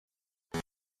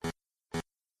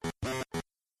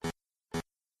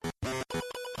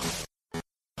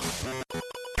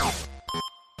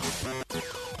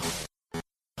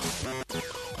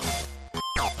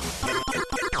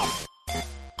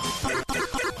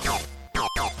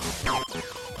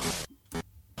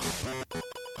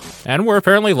And we're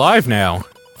apparently live now.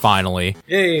 Finally.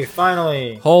 Yay,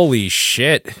 finally. Holy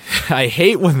shit. I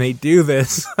hate when they do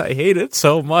this. I hate it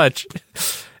so much.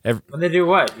 When they do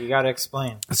what? You gotta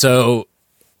explain. So,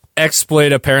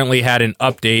 XSplit apparently had an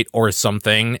update or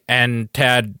something, and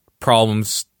had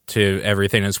problems to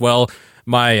everything as well.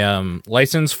 My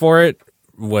license for it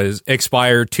was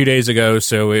expired 2 days ago,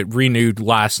 so it renewed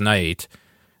last night.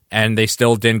 And they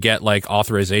still didn't get, like,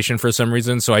 authorization for some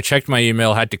reason. So I checked my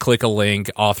email, had to click a link,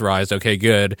 authorized, okay,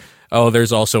 good. Oh,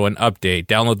 there's also an update.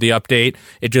 Download the update.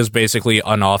 It just basically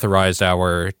unauthorized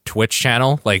our Twitch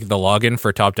channel, like the login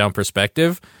for Top Down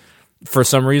Perspective, for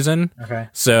some reason. Okay.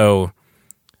 So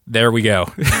there we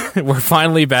go. We're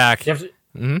finally back. Do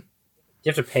you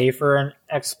have to pay for an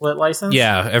XSplit license?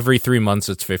 Yeah, every 3 months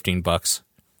it's $15.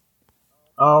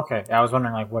 Oh, okay. I was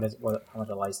wondering, like, how much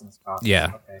a license costs.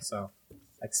 Yeah. Okay, so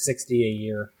like $60 a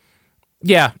year.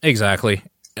 Yeah, exactly.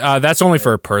 That's only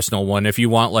for a personal one. If you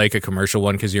want like a commercial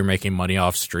one because you're making money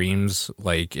off streams,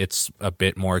 like it's a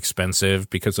bit more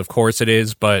expensive because of course it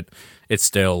is, but it's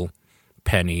still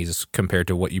pennies compared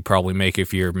to what you probably make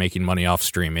if you're making money off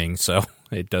streaming. So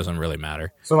it doesn't really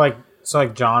matter. So like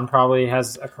John probably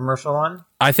has a commercial one?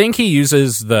 I think he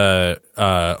uses the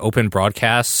Open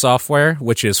Broadcast software,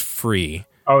 which is free.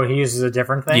 Oh, he uses a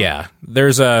different thing? Yeah,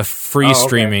 there's a free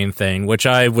streaming thing, which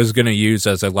I was going to use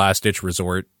as a last-ditch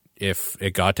resort if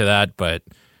it got to that, but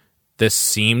this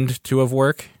seemed to have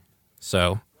worked,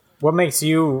 so... What makes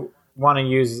you want to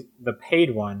use the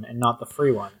paid one and not the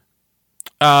free one?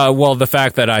 Well, the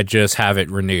fact that I just have it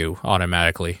renew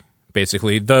automatically,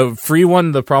 basically. The free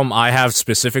one, the problem I have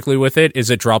specifically with it is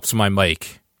it drops my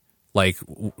mic, like,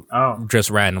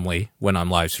 just randomly when I'm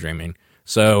live streaming,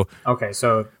 so... Okay,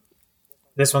 so...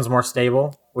 This one's more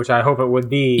stable, which I hope it would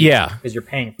be. Yeah, because you're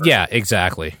paying for it. Yeah,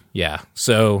 exactly. Yeah.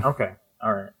 So. Okay.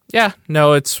 All right. Yeah.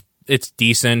 No, it's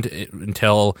decent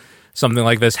until something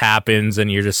like this happens, and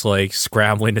you're just like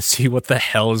scrambling to see what the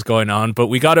hell is going on. But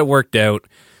we got it worked out,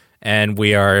 and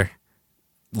we are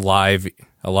live.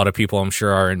 A lot of people, I'm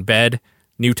sure, are in bed.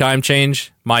 New time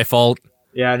change. My fault.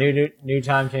 Yeah, new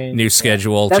time change. New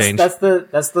schedule change. That's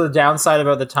the downside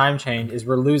about the time change is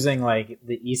we're losing like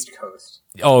the East Coast.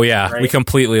 Oh yeah, right? We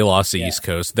completely lost the East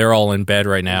Coast. They're all in bed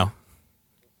right now.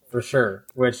 For sure.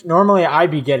 Which normally I'd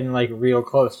be getting like real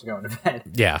close to going to bed.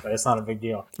 Yeah. But it's not a big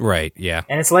deal. Right, yeah.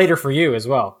 And it's later for you as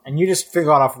well. And you just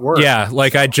got off work. Yeah,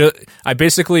 like I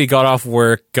basically got off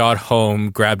work, got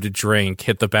home, grabbed a drink,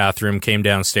 hit the bathroom, came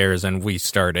downstairs, and we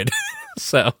started.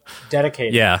 So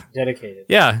dedicated. Yeah. Dedicated.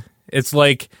 Yeah. It's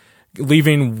like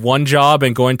leaving one job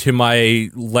and going to my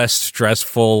less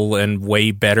stressful and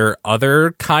way better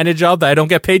other kind of job that I don't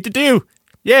get paid to do.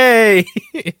 Yay!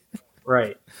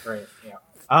 Right,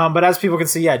 yeah. But as people can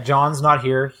see, yeah, John's not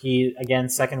here. He, again,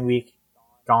 second week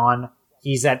gone.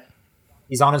 He's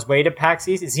on his way to PAX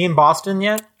East. Is he in Boston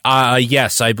yet?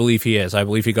 Yes, I believe he is. I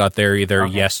believe he got there either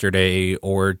yesterday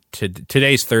or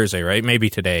today's Thursday, right? Maybe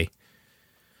today.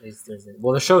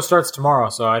 Well, the show starts tomorrow,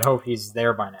 so I'd hope he's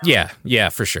there by now. Yeah,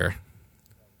 for sure.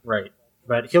 Right.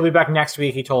 But he'll be back next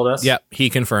week, he told us. Yep, he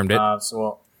confirmed it.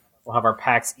 So we'll have our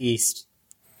PAX East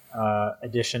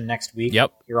edition next week.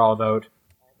 Yep. Hear all about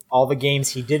all the games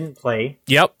he didn't play.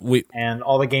 Yep. And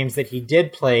all the games that he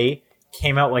did play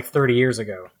came out like 30 years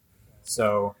ago.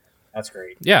 So that's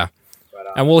great. Yeah. But,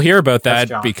 and we'll hear about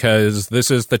that because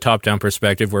this is the top-down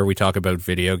perspective where we talk about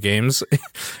video games.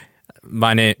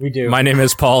 My name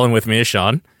is Paul, and with me is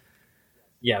Sean.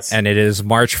 Yes. And it is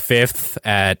March 5th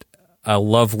at a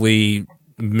lovely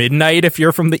midnight if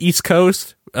you're from the East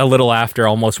Coast. A little after,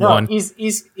 almost 1. East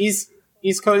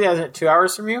Coast, yeah, is it 2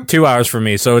 hours from you? 2 hours from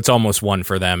me, so it's almost 1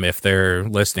 for them if they're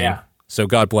listening. Yeah. So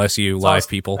God bless you, live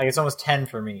people. Like it's almost 10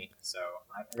 for me, so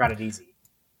I got it easy.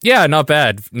 Yeah, not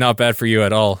bad. Not bad for you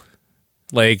at all.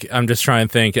 Like, I'm just trying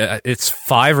to think. It's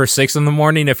 5 or 6 in the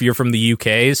morning if you're from the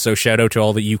UK, so shout out to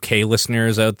all the UK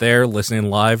listeners out there listening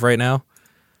live right now.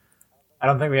 I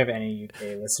don't think we have any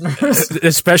UK listeners.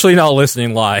 Especially not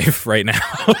listening live right now.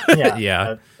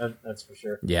 Yeah. That's for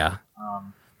sure. Yeah.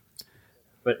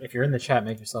 But if you're in the chat,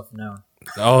 make yourself known.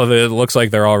 Oh, it looks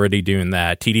like they're already doing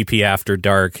that. TDP After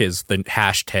Dark is the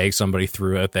hashtag somebody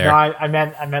threw out there. No, I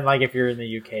meant like if you're in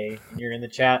the UK and you're in the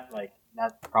chat, like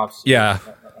that props. Yeah.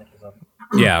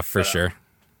 Yeah, for sure.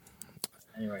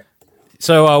 Anyway,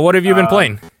 so what have you been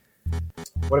playing?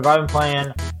 What have I been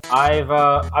playing?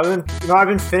 I've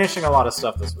been finishing a lot of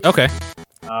stuff this week. Okay.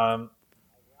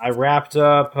 I wrapped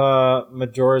up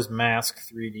Majora's Mask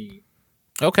 3D.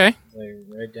 Okay. I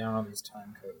write down all these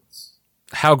time codes.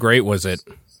 How great was it?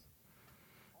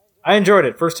 I enjoyed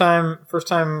it. First time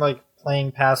like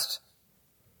playing past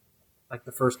like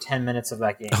the first 10 minutes of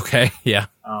that game. Okay, yeah.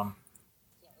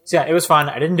 So yeah, it was fun.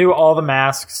 I didn't do all the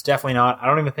masks. Definitely not. I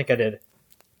don't even think I did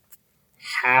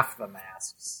half the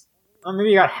masks. Well,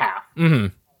 maybe you got half. Mm-hmm.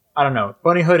 I don't know.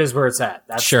 Bunny Hood is where it's at.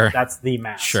 That's the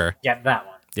mask. Sure. Get that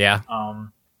one. Yeah.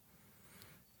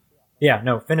 Yeah,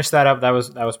 no, finished that up. That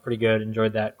was pretty good.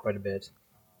 Enjoyed that quite a bit.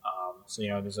 So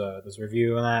there's a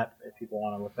review on that if people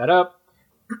want to look that up.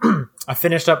 I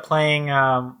finished up playing.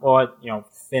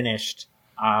 Finished.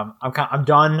 I'm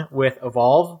done with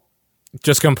Evolve.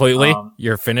 Just completely.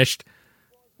 You're finished.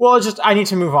 Well, it's just I need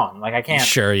to move on. Like I can't.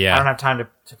 Sure. Yeah. I don't have time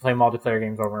to play multiplayer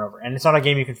games over and over, and it's not a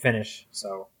game you can finish.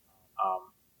 So,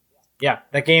 yeah,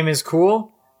 that game is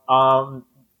cool.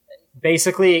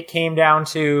 Basically, it came down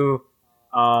to,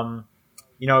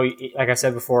 like I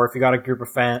said before, if you got a group of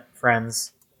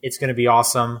friends, it's going to be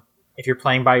awesome. If you're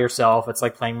playing by yourself, it's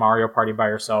like playing Mario Party by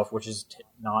yourself, which is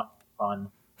not fun.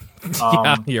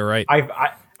 Yeah, you're right.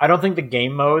 I don't think the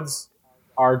game modes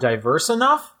are diverse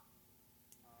enough.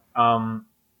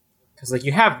 Because like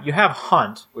you have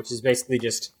Hunt, which is basically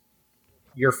just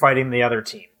you're fighting the other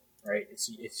team, right?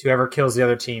 It's whoever kills the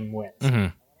other team wins,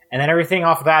 and then everything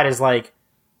off of that is like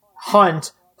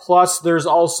Hunt plus there's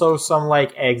also some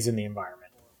like eggs in the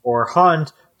environment, or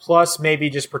Hunt plus maybe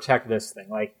just protect this thing.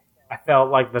 Like I felt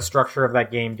like the structure of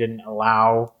that game didn't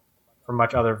allow for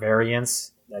much other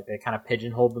variance. Like they kind of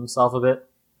pigeonholed themselves a bit.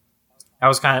 That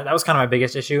was kind of my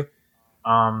biggest issue.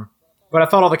 But I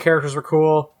thought all the characters were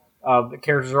cool. The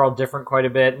characters are all different quite a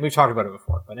bit. We've talked about it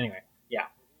before, but anyway, yeah.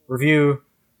 Review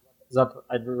is up.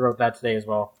 I wrote that today as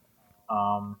well.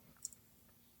 I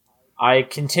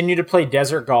continue to play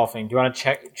desert golfing. Do you want to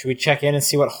check? Should we check in and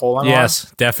see what hole I'm on?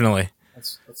 Yes, definitely.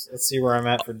 Let's see where I'm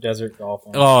at for desert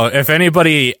golfing. Oh, if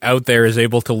anybody out there is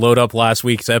able to load up last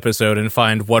week's episode and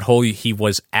find what hole he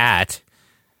was at.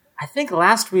 I think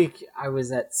last week I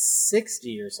was at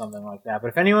 60 or something like that. But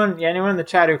if anyone in the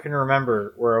chat who can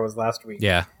remember where I was last week.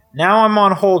 Yeah. Now I'm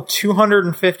on hole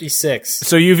 256.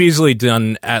 So you've easily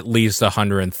done at least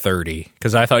 130,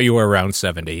 because I thought you were around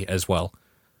 70 as well.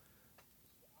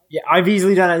 Yeah, I've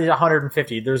easily done it at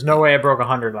 150. There's no way I broke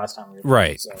 100 last time.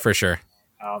 Right, so, for sure.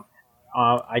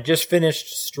 I just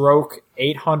finished stroke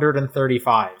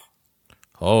 835.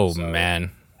 Oh, so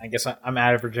man. I guess I'm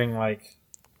averaging like...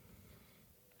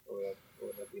 What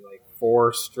would that be, like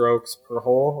 4 strokes per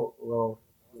hole? A little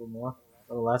more,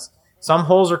 a little less. Some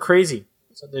holes are crazy.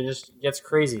 So it just gets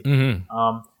crazy.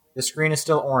 Mm-hmm. The screen is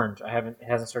still orange. It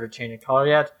hasn't started changing color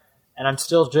yet, and I'm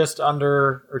still just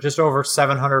over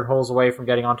 700 holes away from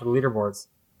getting onto the leaderboards.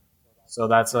 So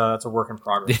that's a work in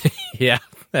progress. Yeah,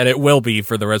 and it will be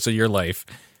for the rest of your life.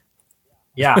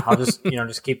 Yeah, I'll just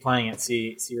just keep playing it,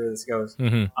 see where this goes.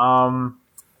 Mm-hmm.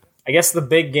 I guess the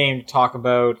big game to talk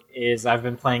about is I've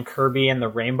been playing Kirby and the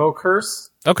Rainbow Curse.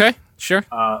 Okay, sure.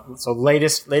 So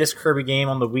latest Kirby game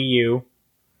on the Wii U.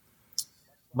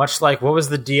 Much like, what was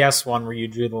the DS one where you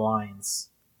drew the lines?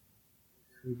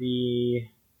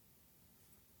 Kirby...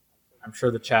 I'm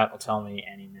sure the chat will tell me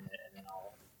any minute, and then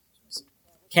I'll...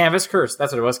 Canvas Curse,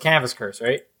 that's what it was. Canvas Curse,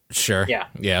 right? Sure.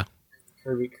 Yeah.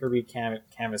 Kirby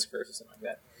Canvas Curse or something like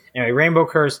that. Anyway, Rainbow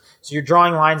Curse. So you're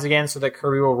drawing lines again so that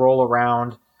Kirby will roll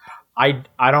around. I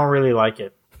don't really like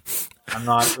it. I'm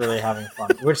not really having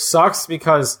fun. Which sucks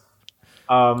because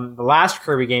the last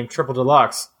Kirby game, Triple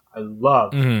Deluxe, I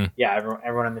love. Mm-hmm. Yeah,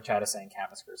 everyone in the chat is saying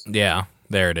Canvas Curse. Yeah,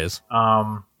 there it is.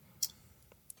 And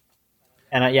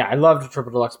I loved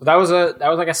Triple Deluxe, but that was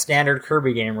like a standard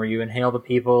Kirby game where you inhale the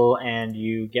people and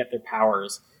you get their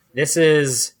powers. This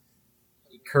is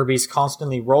Kirby's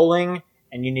constantly rolling,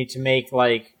 and you need to make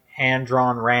like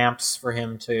hand-drawn ramps for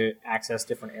him to access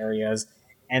different areas.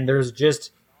 And there's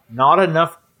just not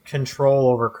enough control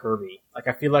over Kirby. Like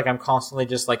I feel like I'm constantly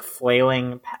just like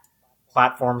flailing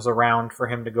platforms around for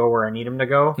him to go where I need him to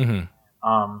go.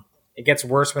 Mm-hmm. It gets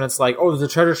worse when it's like, oh, there's a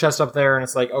treasure chest up there, and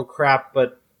it's like, oh crap,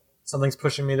 but something's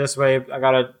pushing me this way.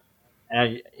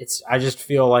 I just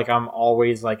feel like I'm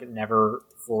always like never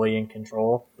fully in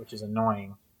control, which is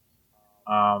annoying.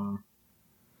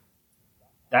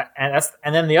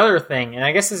 And then the other thing, and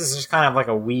I guess this is just kind of like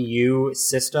a Wii U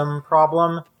system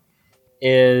problem,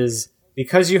 is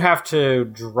because you have to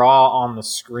draw on the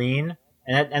screen,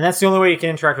 and that's the only way you can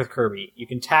interact with Kirby. You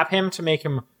can tap him to make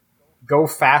him go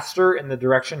faster in the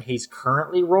direction he's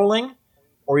currently rolling,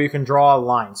 or you can draw a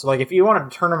line. So like if you want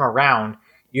to turn him around,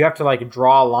 you have to like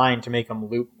draw a line to make him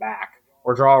loop back,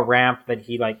 or draw a ramp that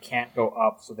he like can't go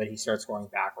up so that he starts going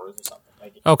backwards or something.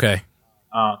 Like, okay.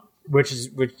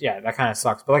 That kind of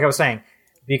sucks. But like I was saying,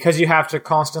 because you have to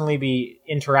constantly be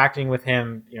interacting with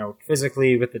him,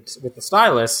 physically with the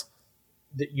stylus,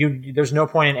 there's no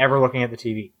point in ever looking at the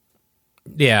TV.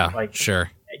 Yeah, like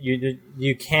sure.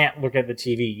 You can't look at the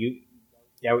TV.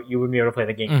 yeah, you wouldn't be able to play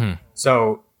the game. Mm-hmm.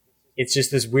 So it's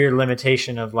just this weird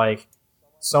limitation of like,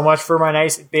 so much for my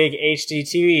nice big HD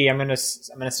TV. I'm gonna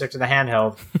stick to the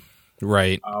handheld,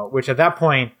 Right. which at that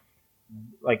point,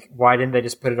 like, why didn't they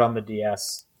just put it on the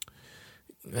DS?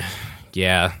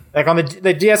 Yeah. Like on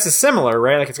the DS is similar,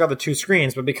 right? Like it's got the two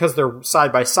screens, but because they're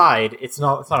side by side, it's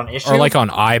not an issue. Or like on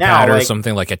iPad now, or like,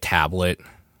 something, like a tablet.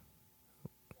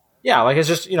 Yeah, like it's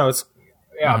just, it's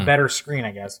a better screen,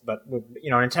 I guess. But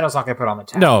Nintendo's not going to put it on the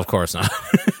tablet. No, of course not.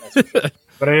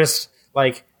 But I just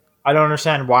I don't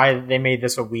understand why they made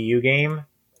this a Wii U game.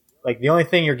 Like the only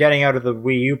thing you're getting out of the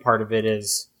Wii U part of it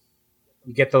is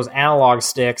you get those analog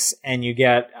sticks and you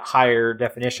get higher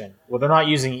definition. Well, they're not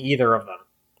using either of them.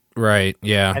 Right,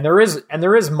 yeah. And there is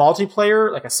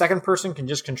multiplayer, like a second person can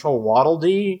just control Waddle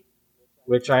Dee,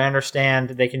 which I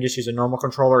understand they can just use a normal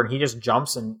controller and he just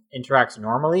jumps and interacts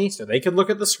normally, so they could look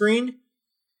at the screen.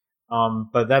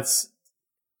 But that's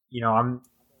I'm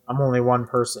only one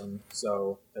person,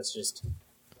 so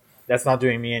that's not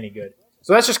doing me any good.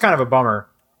 So that's just kind of a bummer.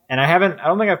 And I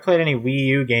don't think I've played any Wii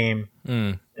U game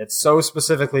that so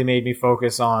specifically made me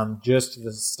focus on just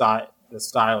the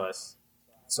stylus.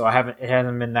 So it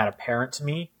hasn't been that apparent to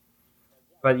me.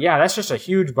 But yeah, that's just a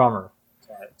huge bummer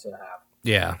to have.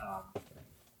 Yeah.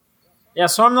 Yeah,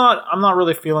 so I'm not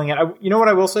really feeling it. You know what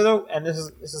I will say though, and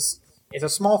it's a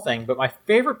small thing, but my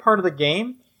favorite part of the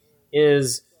game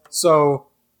is, so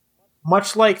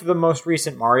much like the most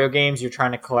recent Mario games, you're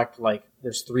trying to collect, like,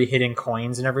 there's 3 hidden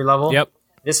coins in every level. Yep.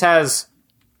 This has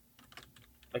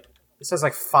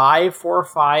 4 or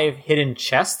 5 hidden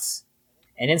chests,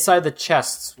 and inside the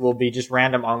chests will be just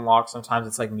random unlocks. Sometimes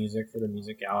it's like music for the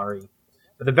music gallery.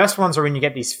 But the best ones are when you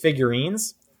get these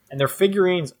figurines, and they're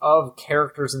figurines of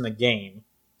characters in the game.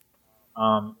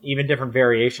 Even different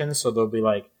variations, so they'll be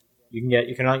like, you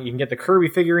can get the Kirby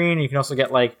figurine, and you can also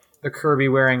get like the Kirby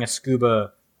wearing a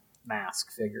scuba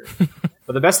mask figure.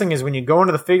 But the best thing is when you go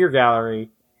into the figure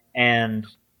gallery and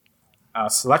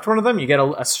select one of them, you get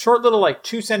a short little like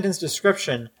 2-sentence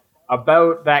description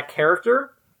about that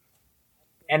character,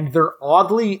 and they're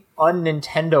oddly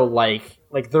un-Nintendo-like.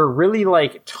 Like they're really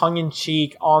like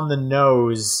tongue-in-cheek, on the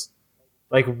nose,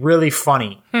 like really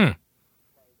funny.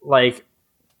 Like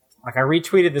I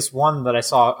retweeted this one that I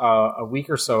saw a week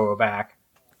or so back,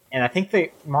 and I think the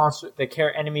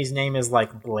enemy's name is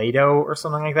like Blado or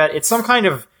something like that. It's some kind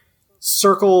of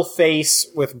circle face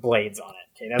with blades on it.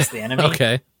 Okay, that's the enemy.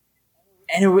 Okay.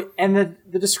 And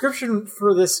the description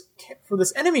for this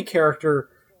enemy character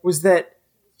was that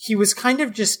he was kind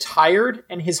of just tired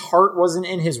and his heart wasn't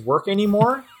in his work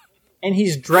anymore. And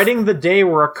he's dreading the day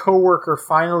where a coworker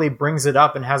finally brings it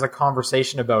up and has a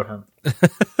conversation about him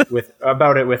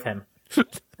about it with him.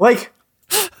 Like,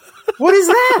 what is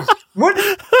that? What?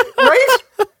 Right?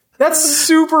 That's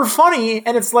super funny.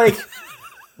 And it's like,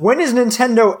 when is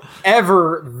Nintendo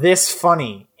ever this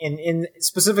funny in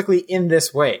specifically in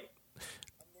this way?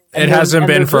 It hasn't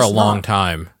been for a long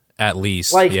time, at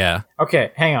least. Like, yeah.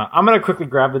 Okay, hang on. I'm gonna quickly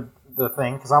grab the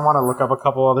thing because I want to look up a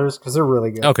couple others because they're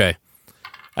really good. Okay.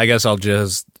 I guess I'll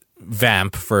just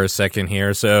vamp for a second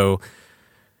here. So,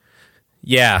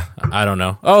 yeah, I don't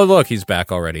know. Oh, look, he's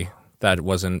back already. That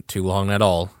wasn't too long at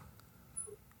all.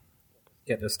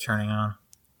 Get this turning on.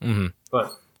 Mm-hmm.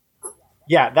 But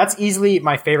yeah, that's easily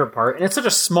my favorite part, and it's such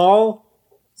a small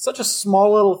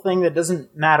little thing that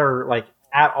doesn't matter like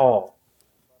at all.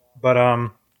 But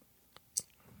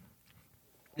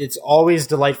it's always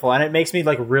delightful, and it makes me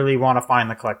like really want to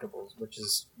find the collectibles, which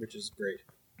is great.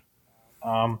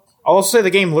 I'll also say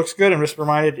the game looks good. I'm just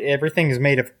reminded everything is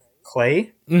made of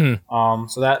clay. Mm-hmm.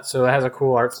 So it has a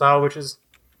cool art style, which is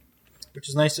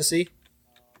nice to see.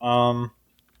 And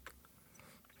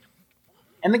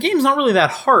the game's not really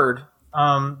that hard,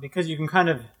 because you can kind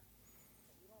of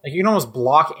like you can almost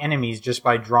block enemies just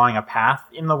by drawing a path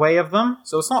in the way of them.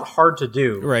 So it's not hard to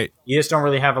do. Right. You just don't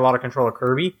really have a lot of control of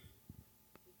Kirby.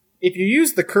 If you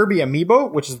use the Kirby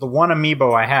amiibo, which is the one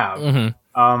amiibo I have,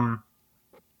 mm-hmm.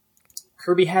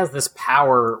 Kirby has this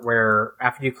power where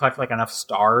after you collect like enough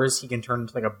stars, he can turn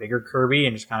into like a bigger Kirby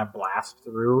and just kind of blast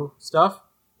through stuff.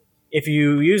 If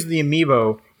you use the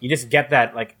amiibo, you just get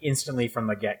that like instantly from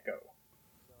the get-go.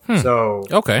 So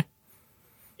okay,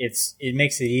 it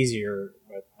makes it easier.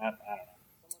 But I don't know.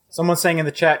 Someone's saying in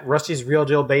the chat, Rusty's Real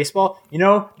Deal Baseball. You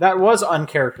know, that was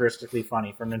uncharacteristically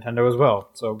funny from Nintendo as well.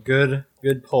 So good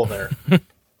pull there.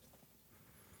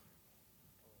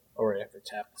 Oh, right, I have to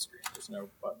tap the screen. There's no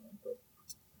button input.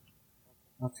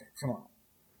 Okay, come on.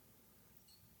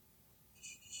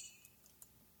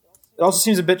 It also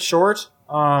seems a bit short.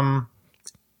 I'm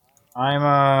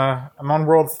on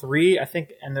World 3, I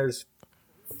think, and there's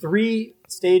 3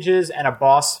 stages and a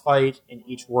boss fight in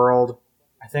each world.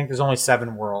 I think there's only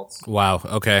 7 worlds. Wow.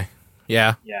 Okay.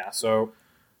 Yeah. Yeah, so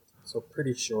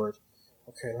pretty short.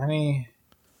 Okay, let me.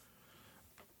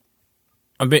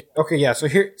 Okay, yeah. So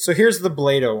here's the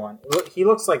Blado one. He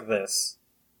looks like this.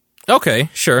 Okay,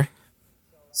 sure.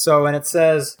 So, and it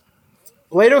says,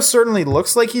 Blado certainly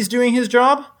looks like he's doing his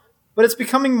job, but it's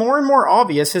becoming more and more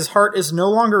obvious his heart is no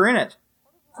longer in it.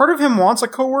 Part of him wants a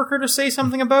coworker to say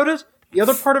something about it. The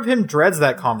other part of him dreads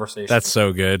that conversation. That's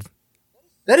so good.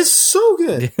 That is so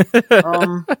good.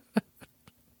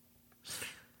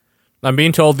 I'm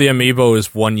being told the amiibo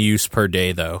is 1 use per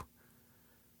day, though.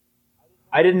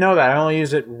 I didn't know that. I only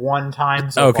used it 1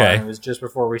 time so far, and it was just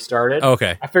before we started.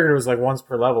 Okay. I figured it was like once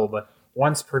per level, but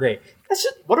once per day. That's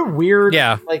just, what a weird,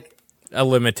 like...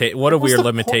 What a weird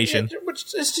limitation.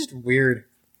 It's just weird.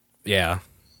 Yeah.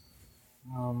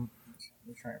 Let me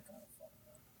try and find it.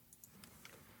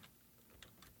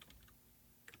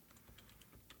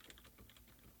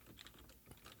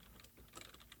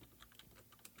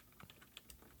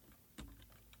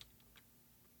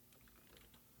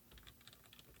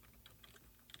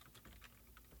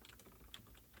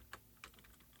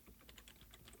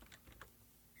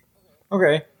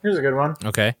 Okay, here's a good one.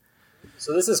 Okay.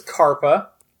 So this is Carpa.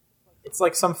 It's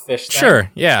like some fish thing.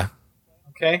 Sure, yeah.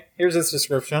 Okay, here's its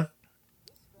description.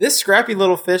 This scrappy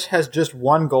little fish has just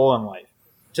one goal in life.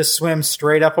 To swim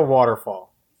straight up a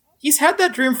waterfall. He's had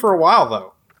that dream for a while,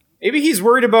 though. Maybe he's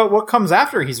worried about what comes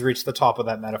after he's reached the top of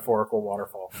that metaphorical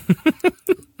waterfall.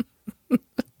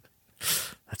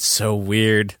 That's so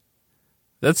weird.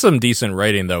 That's some decent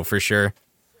writing, though, for sure.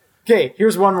 Okay,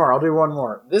 here's one more. I'll do one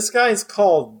more. This guy's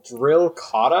called Drill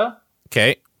Kata.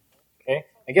 Okay. Okay.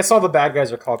 I guess all the bad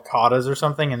guys are called katas or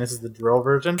something, and this is the drill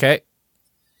version. Okay.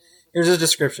 Here's his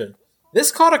description.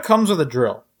 This kata comes with a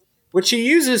drill, which he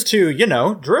uses to,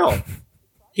 drill.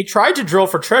 He tried to drill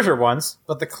for treasure once,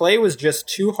 but the clay was just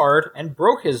too hard and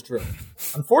broke his drill.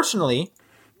 Unfortunately,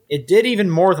 it did even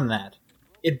more than that.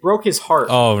 It broke his heart.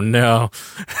 Oh, no.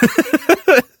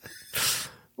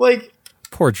 Like...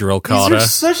 Poor Drill Kata. These are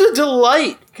such a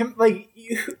delight.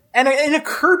 And in a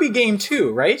Kirby game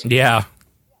too, right? Yeah.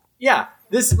 Yeah.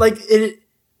 This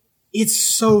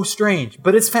it's so strange,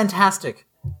 but it's fantastic,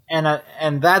 and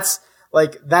that's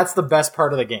the best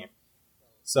part of the game.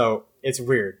 So it's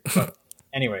weird, but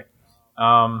anyway.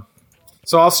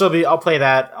 So I'll play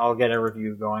that. I'll get a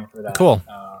review going for that. Cool.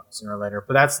 Sooner or later,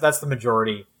 but that's the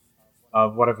majority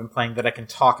of what I've been playing that I can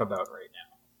talk about right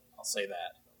now. I'll say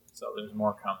that. So there's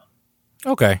more coming.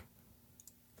 Okay.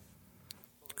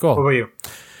 Cool. What about you?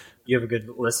 You have a good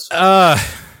list? A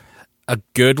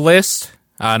good list?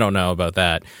 I don't know about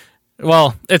that.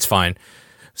 Well, it's fine.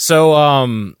 So,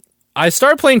 I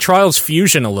started playing Trials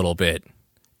Fusion a little bit.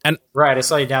 Right, I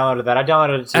saw you downloaded that. I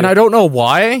downloaded it too. And I don't know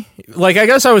why. Like, I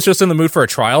guess I was just in the mood for a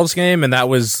Trials game, and that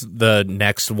was the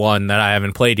next one that I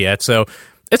haven't played yet. So,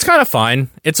 it's kind of fine.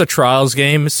 It's a Trials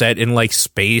game set in, like,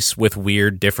 space with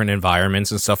weird different environments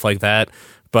and stuff like that.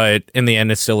 But in the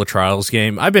end, it's still a Trials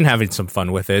game. I've been having some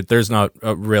fun with it. There's not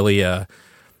really a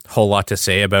whole lot to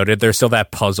say about it. There's still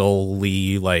that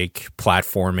puzzle-y, like,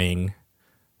 platforming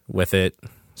with it.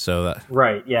 So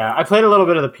right, yeah. I played a little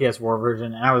bit of the PS4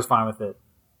 version, and I was fine with it.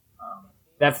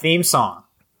 That theme song.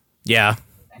 Yeah.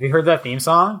 Have you heard that theme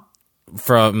song?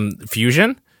 From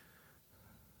Fusion?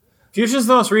 Fusion's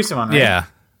the most recent one, right? Yeah.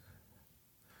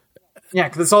 Yeah,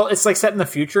 because it's like set in the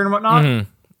future and whatnot. Mm-hmm.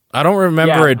 I don't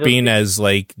remember it being as,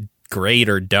 like, great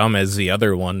or dumb as the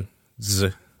other one.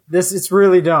 It's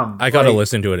really dumb. I gotta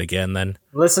listen to it again then.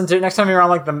 Listen to it next time you're on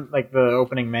the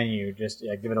opening menu. Just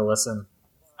give it a listen.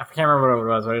 I can't remember what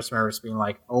it was. I just remember just being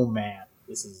like, "Oh man,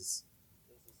 this is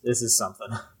something."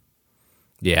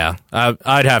 Yeah,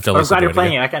 I'd have to listen. I'm glad to you're it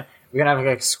playing again. it. We're gonna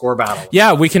have a score battle.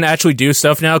 Yeah, we can actually do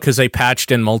stuff now because they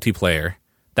patched in multiplayer.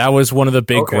 That was one of the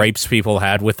big gripes people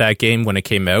had with that game when it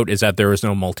came out, is that there was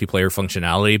no multiplayer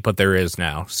functionality, but there is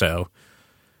now. So,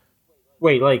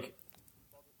 wait, like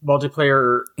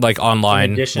multiplayer, like online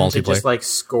in addition multiplayer, to just like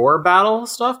score battle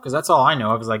stuff? Because that's all I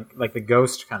know of is like the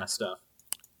Ghost kind of stuff.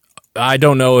 I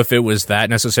don't know if it was that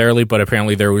necessarily, but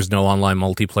apparently there was no online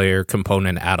multiplayer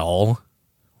component at all,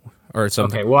 or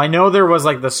something. Okay, well I know there was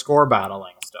like the score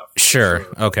battling stuff. Sure.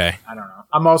 Okay. I don't know.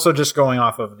 I'm also just going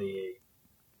off of the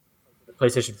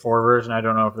PlayStation 4 version. I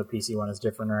don't know if the PC one is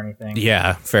different or anything.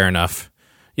 Yeah, fair enough.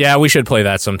 Yeah, we should play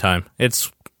that sometime.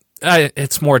 It's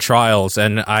more Trials,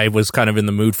 and I was kind of in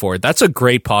the mood for it. That's a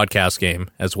great podcast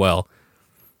game as well.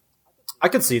 I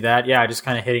could see that. Yeah, just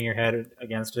kind of hitting your head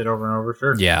against it over and over.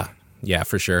 Sure. Yeah,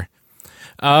 for sure.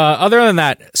 Other than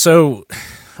that, so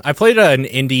I played an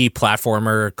indie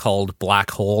platformer called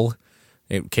Black Hole.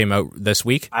 It came out this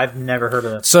week. I've never heard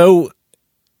of this. So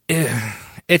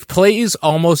it plays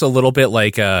almost a little bit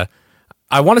like I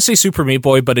want to say Super Meat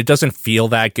Boy, but it doesn't feel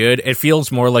that good. It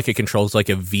feels more like it controls like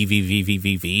a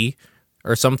VVVVVV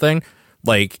or something.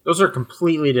 Like those are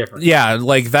completely different. Yeah,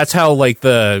 like that's how like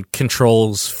the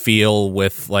controls feel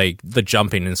with like the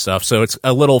jumping and stuff. So it's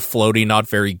a little floaty, not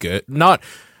very good. Not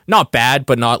bad,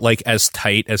 but not like as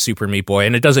tight as Super Meat Boy,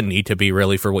 and it doesn't need to be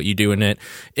really for what you do in it.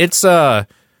 It's a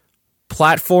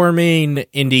platforming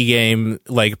indie game,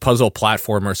 like puzzle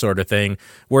platformer sort of thing,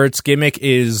 where its gimmick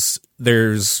is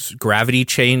there's gravity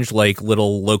change, like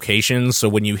little locations, so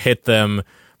when you hit them,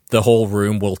 the whole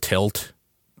room will tilt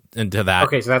into that.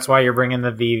 Okay, so that's why you're bringing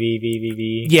the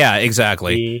VVVVV. Yeah,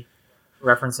 exactly.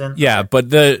 Reference in. Yeah, but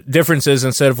the difference is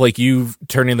instead of like you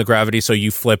turning the gravity so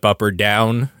you flip up or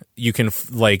down, you can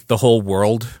like the whole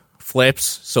world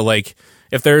flips. So like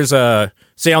if there's a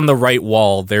say on the right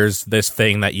wall, there's this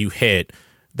thing that you hit,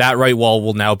 that right wall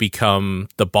will now become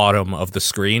the bottom of the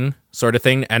screen sort of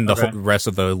thing, and the whole rest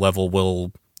of the level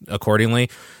will accordingly.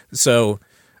 So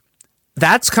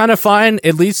that's kind of fine.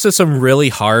 It leads to some really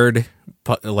hard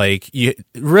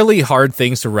really hard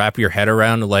things to wrap your head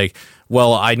around, like,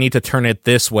 well, I need to turn it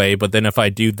this way, but then if I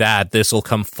do that, this will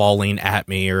come falling at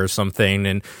me or something,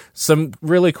 and some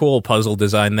really cool puzzle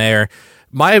design there.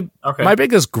 My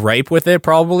biggest gripe with it,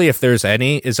 probably, if there's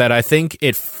any, is that I think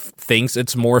it thinks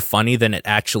it's more funny than it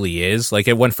actually is. Like,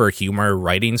 it went for a humor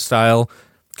writing style,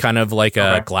 kind of like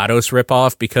a GLaDOS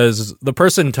ripoff, because the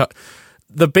person...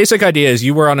 the basic idea is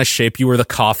you were on a ship, you were the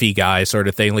coffee guy sort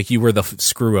of thing, like you were the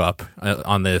screw up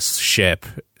on this ship,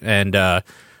 and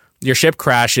your ship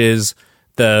crashes,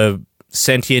 the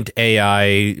sentient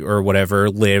AI or whatever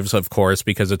lives, of course,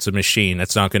 because it's a machine,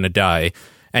 it's not going to die,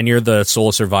 and you're the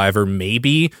sole survivor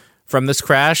maybe from this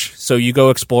crash, so you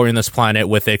go exploring this planet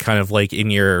with it kind of like in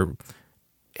your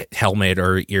helmet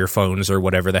or earphones or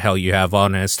whatever the hell you have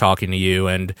on, and it's talking to you,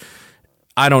 and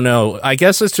I don't know, I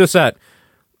guess it's just that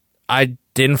I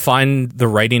didn't find the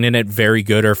writing in it very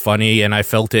good or funny, and I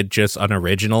felt it just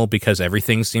unoriginal, because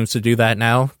everything seems to do that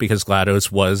now, because GLaDOS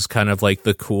was kind of like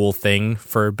the cool thing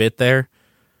for a bit there.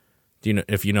 Do you know,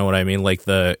 if you know what I mean? Like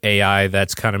the AI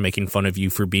that's kind of making fun of you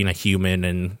for being a human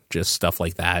and just stuff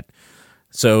like that.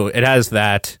 So it has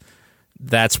that.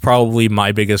 That's probably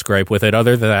my biggest gripe with it.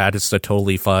 Other than that, it's a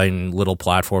totally fine little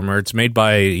platformer. It's made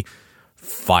by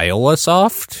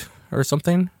Filosoft or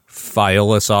something.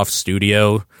 Filosoft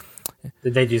Studio.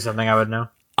 Did they do something I would know?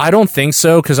 I don't think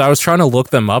so, because I was trying to look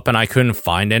them up and I couldn't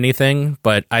find anything,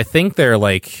 but I think they're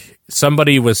like,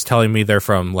 somebody was telling me they're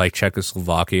from like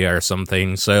Czechoslovakia or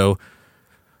something, so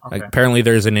like, apparently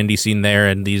there's an indie scene there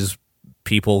and these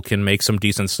people can make some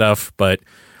decent stuff, but...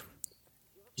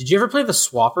 Did you ever play The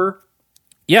Swapper?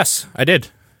 Yes, I did.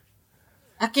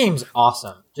 That game's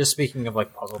awesome. Just speaking of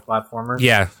like puzzle platformers.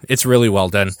 Yeah, it's really well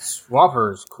done.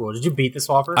 Swapper is cool. Did you beat the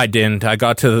Swapper? I didn't. I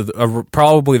got to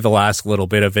probably the last little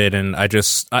bit of it, and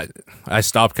I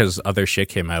stopped because other shit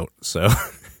came out. So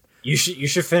you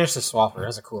should finish the Swapper.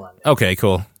 That's a cool ending. Okay,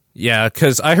 cool. Yeah,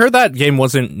 because I heard that game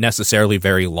wasn't necessarily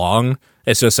very long.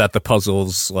 It's just that the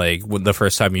puzzles, like when the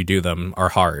first time you do them, are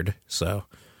hard. So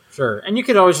sure, and you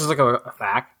could always just look up a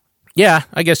fact. Yeah,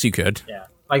 I guess you could. Yeah.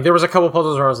 Like, there was a couple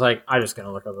puzzles where I was like, I'm just going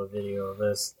to look up a video of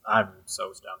this. I'm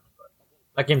so stumped. But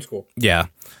that game's cool. Yeah.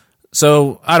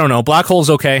 So, I don't know. Black Hole's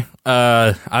okay.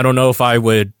 I don't know if I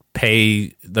would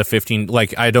pay the $15...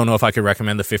 Like, I don't know if I could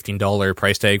recommend the $15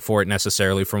 price tag for it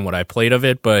necessarily from what I played of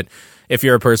it. But if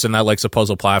you're a person that likes a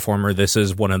puzzle platformer, this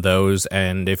is one of those.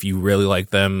 And if you really like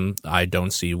them, I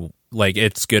don't see... Like,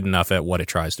 it's good enough at what it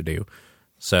tries to do.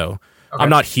 So... Okay. I'm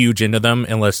not huge into them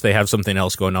unless they have something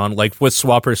else going on. Like with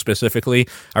Swapper specifically,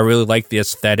 I really like the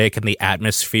aesthetic and the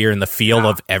atmosphere and the feel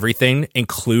of everything,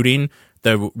 including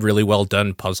the really well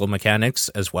done puzzle mechanics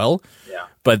as well. Yeah.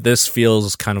 But this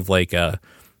feels kind of like I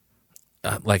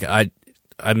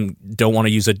don't want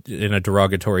to use it in a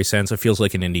derogatory sense. It feels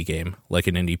like an indie game, like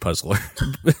an indie puzzler.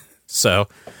 So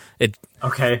it.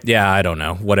 Okay. Yeah, I don't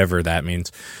know. Whatever that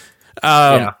means.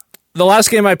 Yeah. The last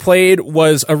game I played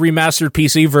was a remastered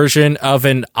PC version of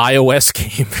an iOS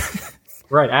game.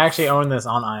 Right, I actually own this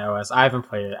on iOS. I haven't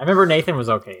played it. I remember Nathan was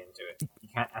okay into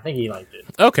it. I think he liked it.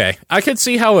 Okay, I could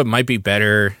see how it might be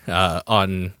better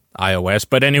on iOS.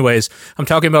 But anyways, I'm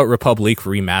talking about Republic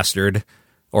Remastered,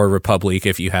 or Republic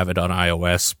if you have it on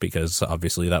iOS, because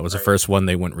obviously that was the first one.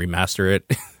 They wouldn't remaster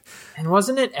it. And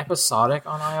wasn't it episodic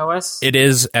on iOS? It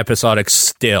is episodic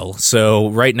still. So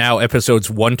right now, episodes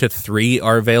 1 to 3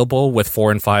 are available, with 4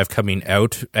 and 5 coming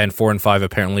out, and 4 and 5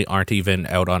 apparently aren't even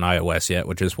out on iOS yet,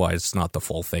 which is why it's not the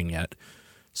full thing yet.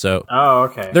 So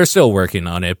okay. they're still working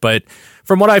on it. But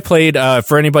from what I played,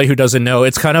 for anybody who doesn't know,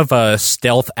 it's kind of a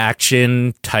stealth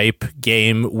action type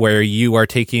game where you are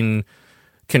taking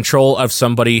control of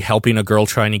somebody helping a girl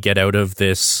trying to get out of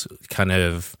this kind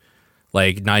of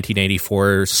like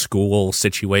 1984 school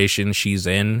situation she's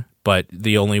in. But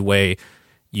the only way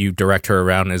you direct her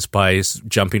around is by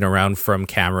jumping around from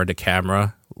camera to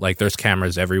camera. Like there's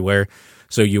cameras everywhere.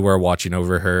 So you are watching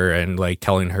over her and like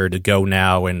telling her to go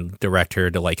now and direct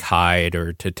her to like hide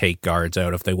or to take guards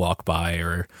out if they walk by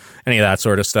or any of that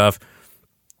sort of stuff.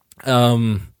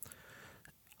 Like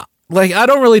I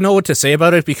don't really know what to say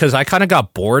about it because I kind of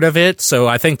got bored of it. So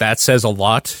I think that says a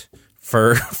lot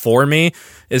for me,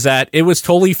 is that it was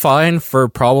totally fine for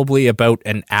probably about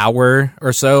an hour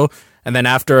or so. And then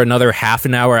after another half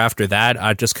an hour after that,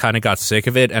 I just kind of got sick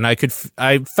of it. And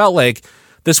I felt like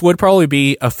this would probably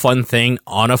be a fun thing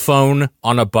on a phone,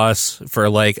 on a bus for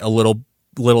like a little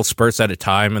spurts at a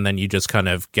time. And then you just kind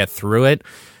of get through it.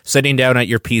 Sitting down at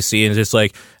your PC and just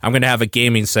like, I'm going to have a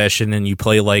gaming session and you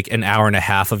play like an hour and a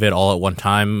half of it all at one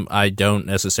time. I don't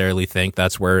necessarily think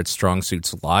that's where its strong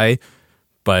suits lie.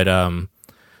 But,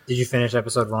 did you finish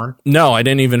episode 1? No, I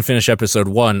didn't even finish episode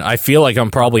 1. I feel like I'm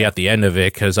probably at the end of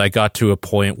it because I got to a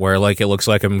point where like it looks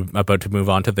like I'm about to move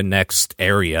on to the next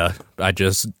area. I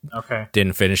just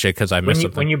didn't finish it because I missed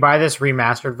something. When you buy this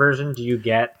remastered version, do you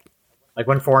get like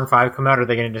when 4 and 5 come out? Are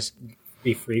they going to just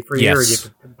be free for you, or do you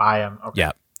have to buy them? Okay.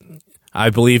 Yeah, I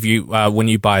believe you. When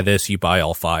you buy this, you buy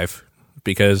all 5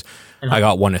 because I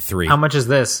got 1 to 3. How much is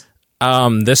this?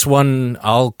 This one,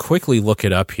 I'll quickly look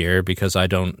it up here because I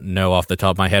don't know off the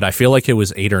top of my head. I feel like it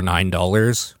was $8 or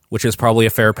 $9, which is probably a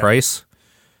fair price.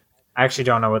 I actually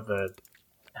don't know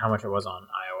how much it was on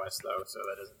iOS though, so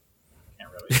can't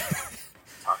really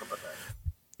talk about that.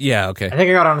 Yeah, okay. I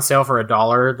think I got it on sale for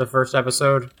 $1 the first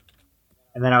episode,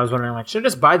 and then I was wondering like, should I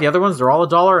just buy the other ones? They're all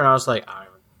 $1, and I was like,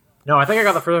 no, I think I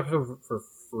got the first episode for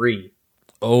free.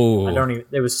 Oh,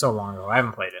 it was so long ago. I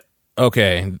haven't played it.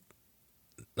 Okay.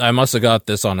 I must have got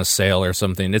this on a sale or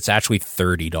something. It's actually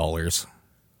 $30,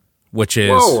 which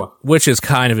is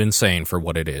kind of insane for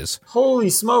what it is. Holy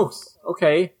smokes.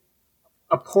 Okay.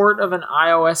 A port of an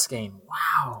iOS game.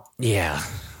 Wow. Yeah.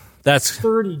 That's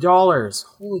 $30.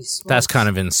 Holy smokes. That's kind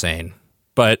of insane.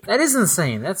 But that is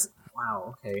insane. That's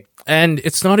wow, okay. And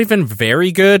it's not even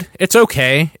very good. It's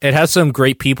okay. It has some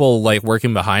great people like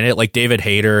working behind it. Like David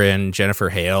Hayter and Jennifer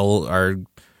Hale are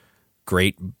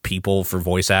great people for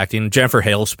voice acting. Jennifer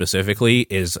Hale specifically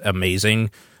is amazing,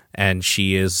 and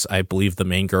she is, I believe, the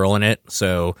main girl in it.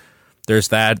 So there's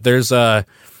that. There's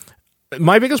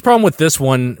my biggest problem with this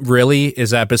one really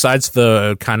is that besides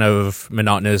the kind of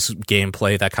monotonous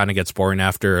gameplay that kind of gets boring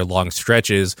after long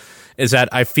stretches, is that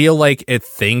I feel like it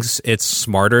thinks it's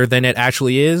smarter than it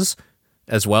actually is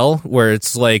as well, where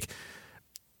it's like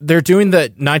they're doing the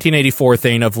 1984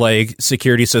 thing of like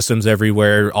security systems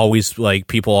everywhere, always like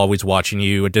people always watching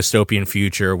you, a dystopian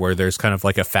future where there's kind of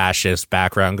like a fascist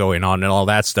background going on and all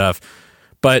that stuff.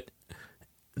 But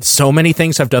so many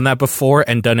things have done that before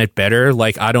and done it better.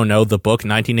 Like, I don't know, the book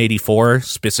 1984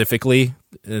 specifically,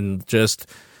 and just,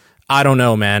 I don't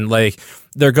know, man. Like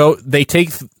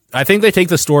I think they take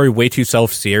the story way too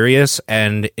self-serious,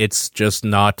 and it's just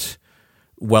not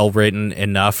well written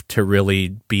enough to really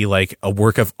be like a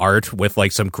work of art with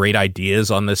like some great ideas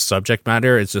on this subject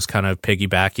matter. It's just kind of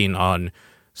piggybacking on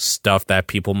stuff that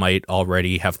people might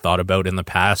already have thought about in the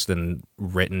past and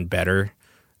written better.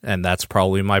 And that's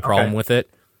probably my problem with it,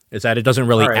 is that it doesn't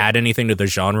really add anything to the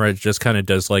genre. It just kind of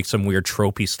does like some weird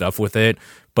tropey stuff with it,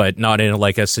 but not in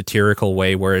like a satirical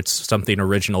way where it's something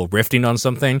original riffing on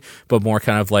something, but more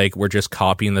kind of like we're just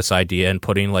copying this idea and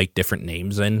putting like different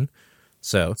names in.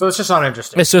 So it's just not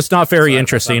interesting. It's just not very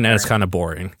interesting, and it's kind of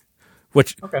boring.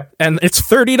 And it's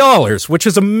 $30, which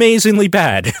is amazingly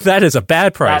bad. That is a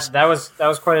bad price. That was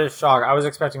quite a shock. I was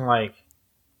expecting like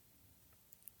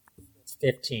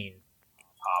 15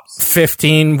 tops.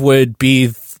 15 would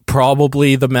be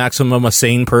probably the maximum a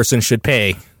sane person should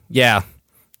pay. Yeah.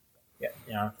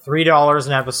 Yeah, $3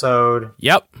 an episode.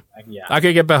 Yep. Yeah. I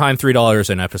could get behind $3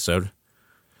 an episode.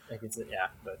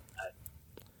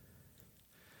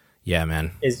 Yeah,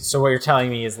 man. So what you're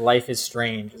telling me is Life is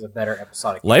Strange is a better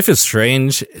episodic game. Life is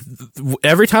Strange.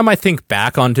 Every time I think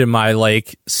back onto my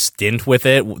like stint with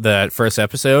it, that first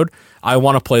episode, I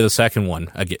want to play the second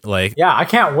one again. Like, yeah, I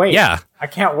can't wait. Yeah, I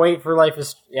can't wait for Life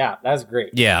is. Yeah, that's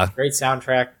great. Yeah, great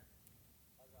soundtrack.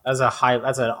 That's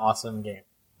an awesome game.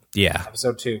 Yeah.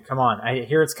 Episode 2. Come on, I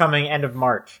hear it's coming end of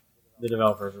March. The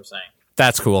developers are saying.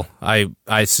 That's cool. I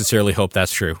sincerely hope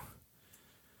that's true.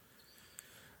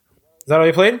 Is that all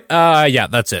you played? Yeah,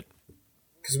 that's it.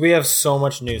 Because we have so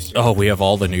much news to go through. We have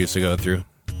all the news to go through.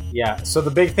 Yeah. So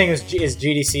the big thing is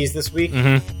GDCs this week.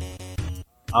 And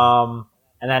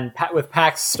then with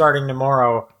PAX starting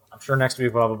tomorrow, I'm sure next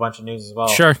week we'll have a bunch of news as well.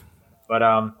 Sure.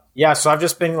 But yeah. So I've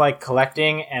just been like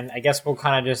collecting, and I guess we'll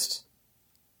kind of just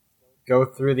go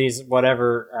through these.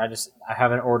 Whatever. I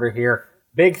have an order here.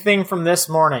 Big thing from this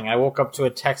morning. I woke up to a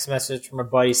text message from a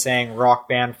buddy saying Rock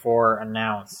Band 4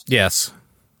 announced. Yes.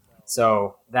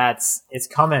 So it's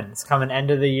coming. It's coming end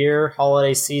of the year,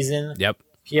 holiday season. Yep.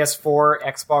 PS4,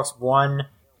 Xbox One.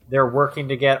 They're working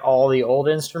to get all the old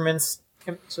instruments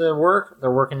to work.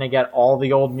 They're working to get all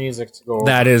the old music to go.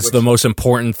 That is the most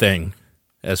important thing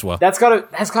as well. That's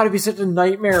gotta be such a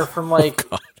nightmare from like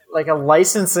like a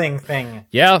licensing thing.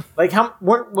 Yeah. Like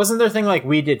wasn't there a thing like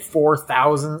we did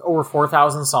over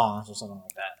 4,000 songs or something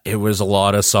like that? It was a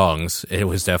lot of songs. It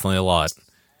was definitely a lot.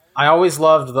 I always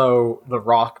loved, though, the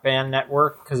Rock Band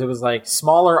Network, because it was like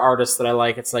smaller artists that I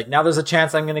like. It's like, now there's a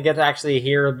chance I'm going to get to actually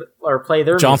hear or play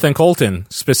their Jonathan music. Colton,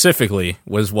 specifically,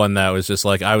 was one that was just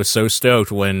like, I was so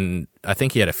stoked when, I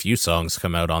think he had a few songs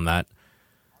come out on that.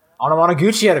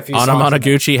 Anamanaguchi had a few songs.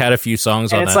 Anamanaguchi had a few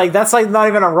songs on that. And it's like, that's like not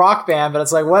even a rock band, but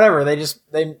it's like, whatever. They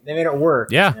made it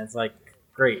work. Yeah. And it's like,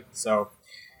 great. So,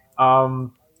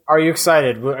 are you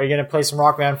excited? Are you going to play some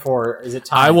Rock Band 4? Is it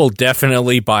time? I will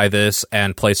definitely buy this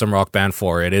and play some Rock Band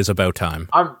 4. It is about time.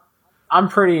 I'm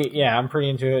pretty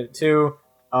into it too.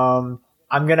 I'm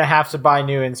going to have to buy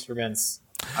new instruments.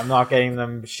 I'm not getting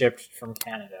them shipped from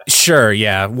Canada. Sure,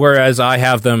 yeah. Whereas I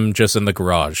have them just in the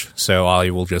garage, so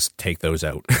I will just take those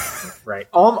out. Right.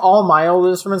 All my old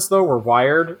instruments though were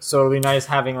wired, so it'll be nice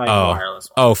having like a wireless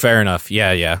one. Oh, fair enough.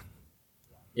 Yeah. Yeah.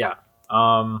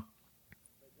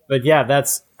 But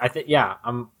yeah,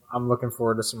 I'm looking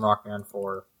forward to some Rock Band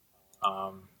 4.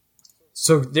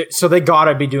 So they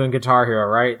gotta be doing Guitar Hero,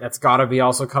 right? That's gotta be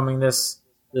also coming this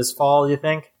fall, you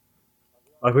think?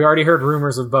 Like, we already heard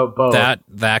rumors about both.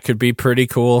 That could be pretty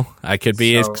cool. I could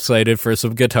be excited for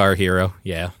some Guitar Hero.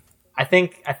 Yeah. I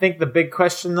think the big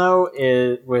question though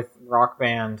is with Rock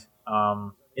Band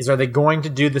is, are they going to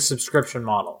do the subscription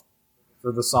model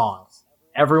for the songs?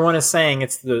 Everyone is saying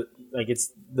it's the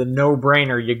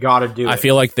no-brainer. You got to do it. I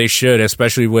feel like they should,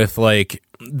 especially with like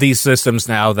these systems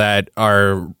now that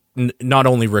are not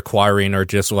only requiring or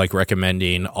just like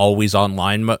recommending always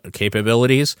online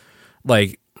capabilities.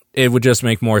 Like, it would just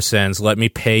make more sense. Let me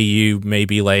pay you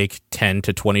maybe like $10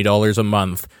 to $20 a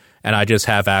month, and I just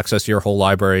have access to your whole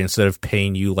library instead of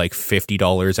paying you like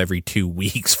 $50 every 2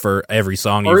 weeks for every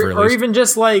song you've released. Or even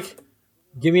just like,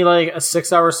 give me like a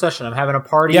 6-hour session. I'm having a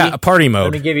party. Yeah, a party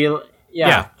mode. Let me give you,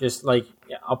 just like,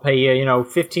 I'll pay you,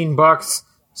 $15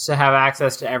 to have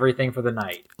access to everything for the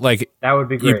night. Like, that would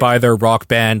be great. You buy their Rock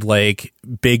Band like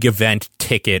big event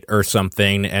ticket or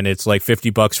something, and it's like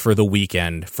 $50 for the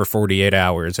weekend for 48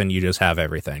 hours, and you just have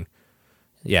everything.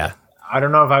 Yeah, I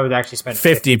don't know if I would actually spend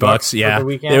 $50. Yeah, for the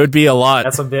weekend. It would be a lot.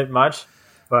 That's a bit much,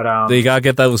 but you gotta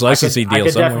get those licensing deals. I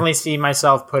could somewhere. definitely see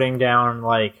myself putting down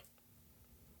like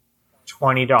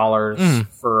 $20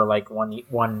 for like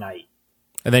one night.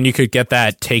 And then you could get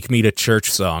that Take Me to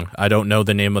Church song. I don't know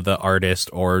the name of the artist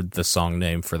or the song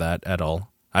name for that at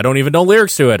all. I don't even know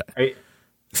lyrics to it.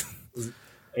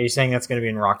 Are you saying that's going to be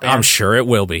in Rock Band? I'm sure it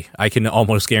will be. I can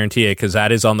almost guarantee it, because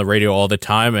that is on the radio all the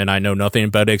time, and I know nothing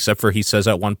about it except for he says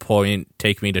at one point,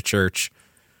 "Take me to church."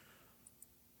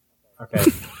 Okay.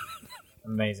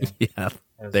 Amazing. Yeah,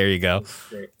 there you go.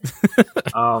 Great.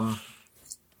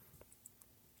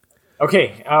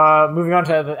 Okay, moving on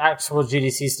to the actual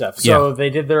GDC stuff. So they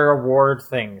did their award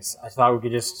things. I thought we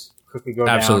could just quickly go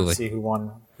down and see who won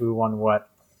what.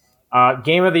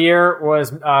 Game of the year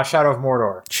was Shadow of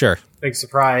Mordor. Sure. Big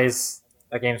surprise.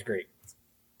 That game's great.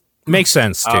 Makes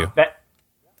sense, too.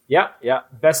 Yeah.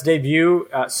 Best debut,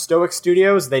 Stoic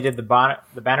Studios. They did the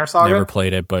Banner Saga. Never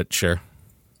played it, but sure.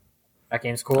 That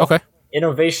game's cool. Okay.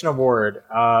 Innovation Award,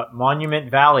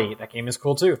 Monument Valley. That game is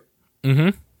cool, too.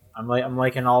 Mm-hmm. I'm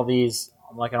liking all these.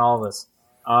 I'm liking all of this.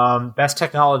 Best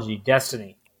technology,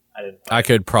 Destiny. I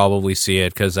could probably see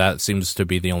it, because that seems to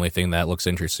be the only thing that looks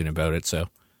interesting about it. So,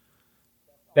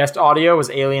 best audio was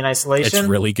Alien Isolation. It's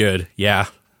really good. Yeah.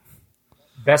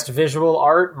 Best visual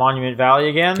art, Monument Valley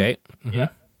again. Okay. Mm-hmm. Yeah.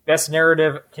 Best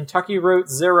narrative, Kentucky Route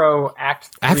Zero,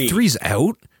 Act 3. Act 3's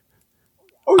out?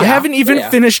 Oh, yeah. I haven't even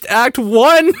finished Act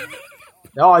 1.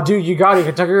 No, dude, you got it.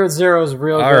 Kentucky Route Zero is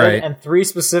real all good, right. And 3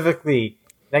 specifically.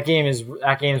 That game is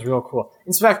real cool.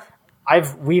 In fact,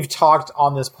 we've talked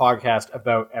on this podcast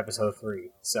about episode 3.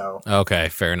 So okay,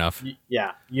 fair enough. You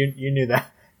knew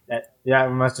that. We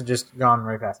must have just gone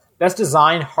right past. Best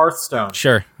design, Hearthstone.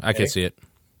 Sure, I can see it.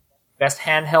 Best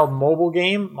handheld mobile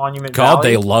game, Monument God, Valley.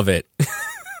 they love it.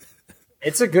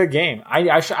 It's a good game.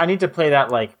 I need to play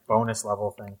that like bonus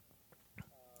level thing.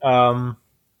 I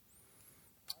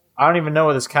don't even know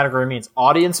what this category means.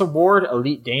 Audience Award,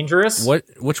 Elite Dangerous.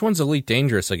 Which one's Elite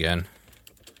Dangerous again?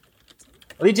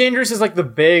 Elite Dangerous is like the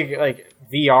big like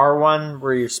VR one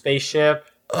where your spaceship.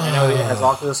 I know it has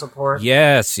Oculus support.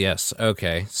 Yes.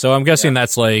 Okay, so I'm guessing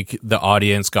that's like the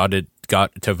audience got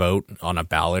to vote on a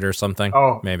ballot or something.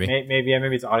 Oh, maybe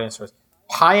it's audience first.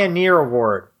 Pioneer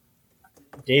Award,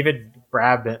 David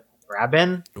Braben.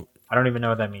 I don't even know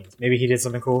what that means. Maybe he did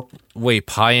something cool. Wait,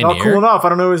 Pioneer? Not cool enough. I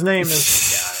don't know who his name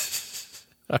is.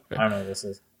 I don't know who this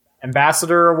is.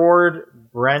 Ambassador Award,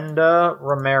 Brenda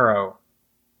Romero.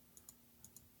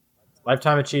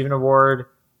 Lifetime Achievement Award.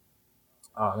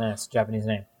 Oh man, it's a Japanese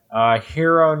name.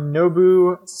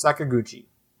 Hironobu Sakaguchi.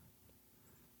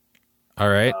 All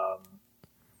right.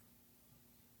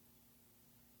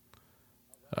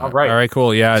 All right. All right,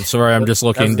 cool. Yeah, sorry, I'm just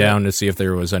looking down to see if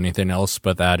there was anything else,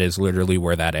 but that is literally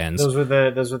where that ends. Those were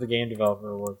the Game Developer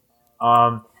Awards.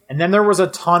 And then there was a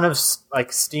ton of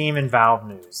like Steam and Valve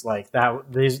news. Like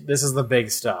that this is the big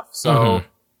stuff. So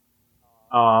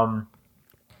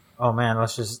oh man,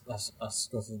 let's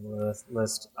go through the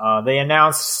list. They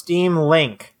announced Steam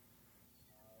Link,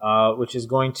 which is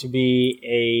going to be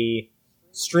a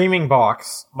streaming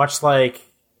box, much like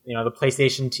the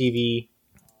PlayStation TV,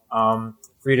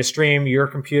 for you to stream your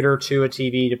computer to a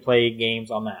TV to play games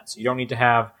on that. So you don't need to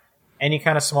have any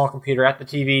kind of small computer at the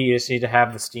TV. You just need to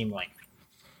have the Steam Link.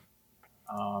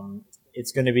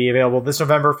 It's going to be available this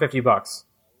November, $50.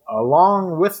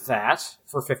 Along with that,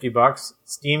 for $50,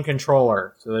 Steam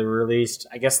Controller. So they released,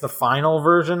 I guess, the final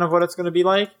version of what it's going to be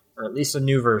like, or at least a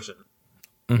new version.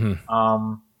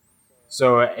 Mm-hmm.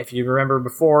 So if you remember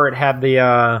before, it had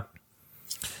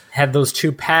had those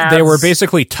two pads. They were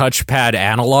basically touchpad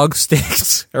analog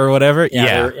sticks or whatever.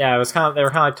 Yeah, it was they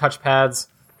were kind of like touchpads.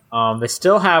 They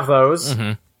still have those,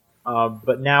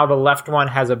 but now the left one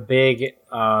has a big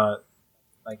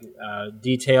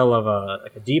detail of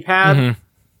a D-pad.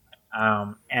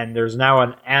 And there's now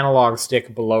an analog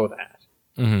stick below that.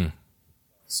 Mm-hmm.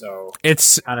 So it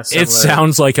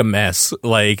sounds like a mess,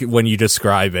 like when you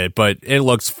describe it, but it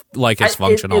looks like it's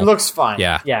functional. It looks fine.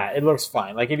 Yeah, it looks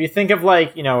fine. Like if you think of like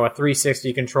a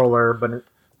 360 controller, but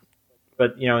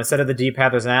instead of the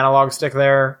D-pad, there's an analog stick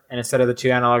there, and instead of the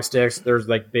two analog sticks, there's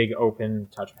like big open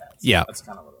touchpads. Yeah, that's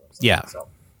kind of what it looks like. Yeah, so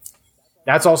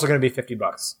that's also going to be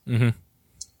 $50. Mm-hmm.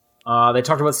 They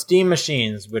talked about Steam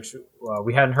machines, which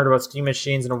we hadn't heard about Steam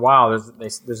machines in a while. There's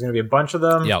going to be a bunch of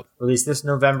them released this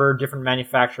November, different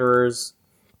manufacturers,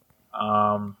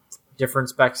 different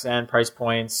specs and price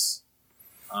points.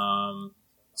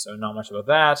 So not much about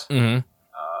that. Mm-hmm.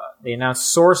 They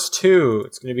announced Source 2.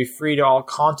 It's going to be free to all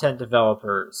content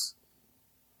developers.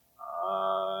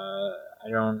 I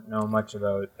don't know much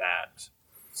about that.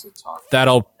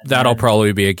 That'll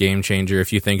probably be a game changer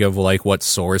if you think of like what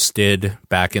Source did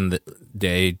back in the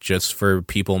day, just for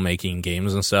people making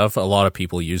games and stuff. A lot of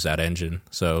people use that engine.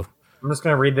 So I'm just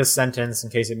going to read this sentence in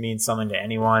case it means something to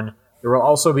anyone. There will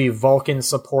also be Vulkan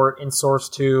support in Source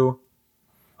 2.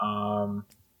 Valve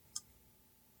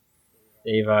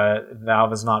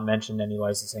has not mentioned any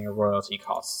licensing or royalty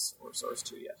costs for Source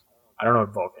 2 yet. I don't know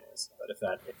what Vulkan is, but if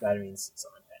that means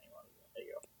something.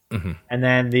 Mm-hmm. And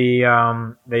then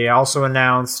they also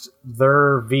announced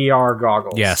their VR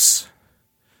goggles. Yes.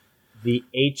 The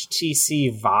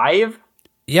HTC Vive.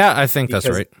 Yeah, I think that's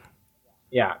right.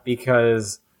 Yeah,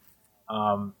 because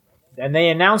and they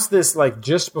announced this like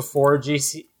just before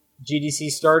GDC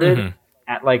started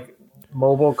at like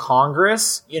Mobile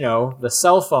Congress, the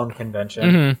cell phone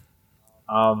convention,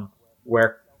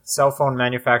 where cell phone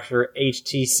manufacturer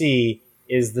HTC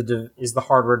is the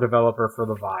hardware developer for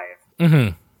the Vive.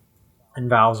 Mm-hmm. And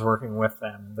Valve's working with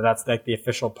them, but that's like the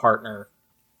official partner,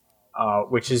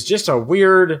 which is just a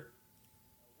weird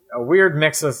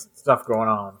mix of stuff going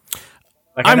on.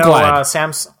 Like I'm glad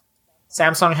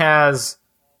Samsung has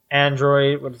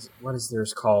Android. What is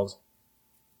theirs called?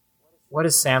 What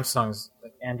is Samsung's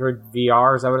Android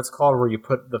VR? Is that what it's called? Where you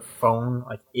put the phone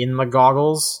like in the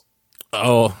goggles?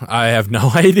 Oh, I have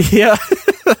no idea.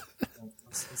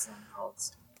 What's this thing called?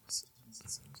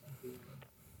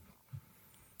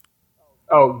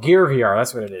 Oh, Gear VR,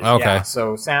 that's what it is. Okay. Yeah,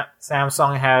 so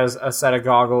Samsung has a set of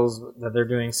goggles that they're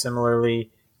doing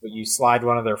similarly, but you slide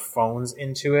one of their phones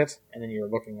into it, and then you're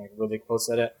looking like really close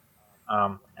at it.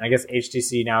 And I guess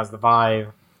HTC now is the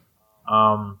Vive.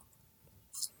 And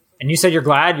you said you're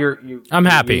glad. I'm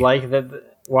happy. You like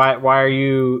that. Why are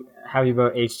you happy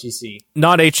about HTC?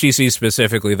 Not HTC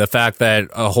specifically. The fact that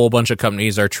a whole bunch of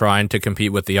companies are trying to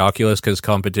compete with the Oculus because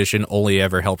competition only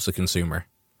ever helps the consumer.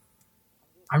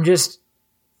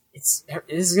 this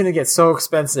is going to get so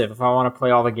expensive if I want to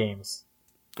play all the games.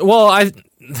 Well, I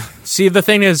see. The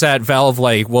thing is that Valve,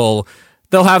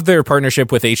 they'll have their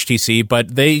partnership with HTC, but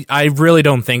I really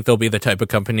don't think they'll be the type of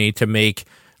company to make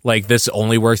this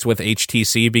only works with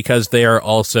HTC, because they are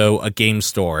also a game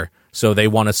store. So they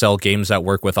want to sell games that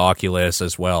work with Oculus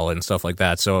as well and stuff like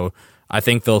that. So I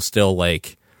think they'll still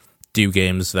do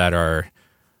games that are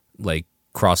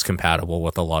cross-compatible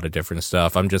with a lot of different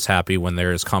stuff. I'm just happy when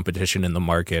there's competition in the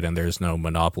market and there's no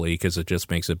monopoly, because it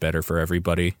just makes it better for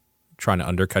everybody trying to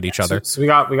undercut each other. So we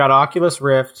got Oculus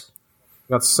Rift,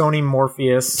 we got Sony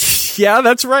Morpheus. Yeah,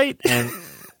 that's right. And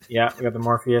yeah, we got the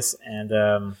Morpheus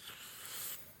and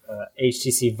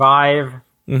HTC Vive,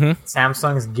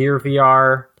 Samsung's Gear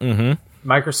VR,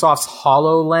 Microsoft's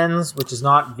HoloLens, which is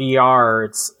not VR,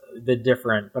 it's a bit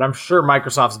different, but I'm sure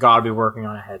Microsoft's got to be working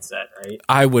on a headset, right?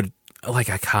 I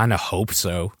kind of hope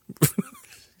so.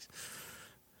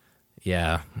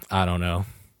 Yeah, I don't know.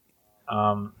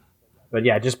 But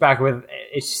yeah, just back with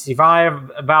HTC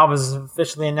Vive, Valve has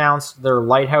officially announced their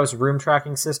Lighthouse room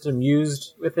tracking system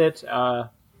used with it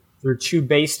through 2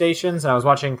 base stations. I was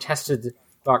watching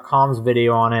Tested.com's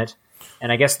video on it, and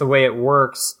I guess the way it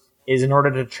works is, in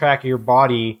order to track your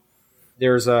body,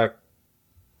 there's a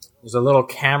little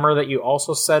camera that you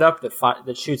also set up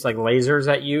that shoots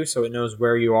lasers at you, so it knows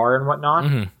where you are and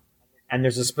whatnot. And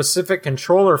there's a specific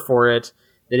controller for it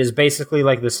that is basically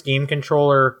like the Steam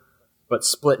controller, but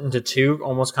split into 2,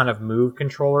 almost kind of Move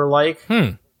controller like.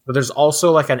 But there's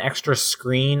also an extra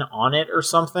screen on it or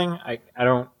something. I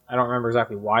don't remember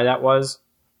exactly why that was.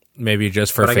 Maybe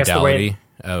just for fidelity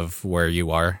of where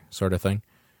you are, sort of thing.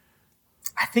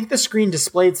 I think the screen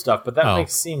displayed stuff, but that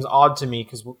seems odd to me,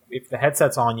 because if the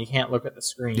headset's on, you can't look at the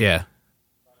screen. Yeah.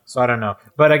 So I don't know.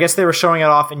 But I guess they were showing it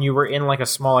off, and you were in a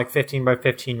small 15 by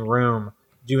 15 room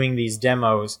doing these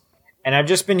demos. And I've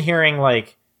just been hearing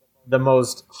the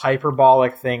most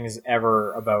hyperbolic things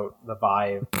ever about the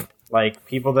Vive.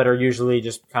 People that are usually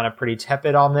just kind of pretty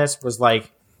tepid on this was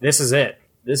this is it.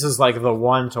 This is the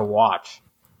one to watch.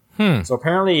 So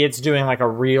apparently it's doing a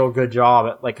real good job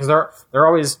at because they're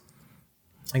always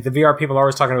the VR people are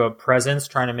always talking about presence,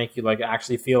 trying to make you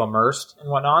actually feel immersed and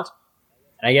whatnot.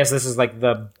 And I guess this is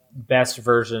the best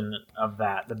version of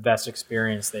that, the best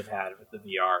experience they've had with the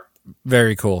VR.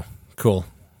 Very cool. Cool.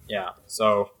 Yeah.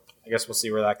 So I guess we'll see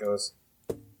where that goes.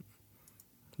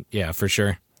 Yeah, for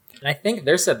sure. And I think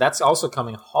they said that's also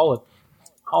coming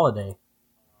holiday.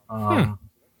 So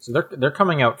they're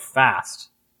coming out fast.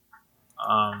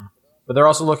 But they're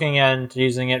also looking into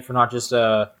using it for not just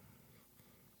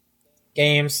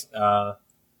games. So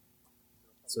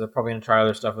they're probably going to try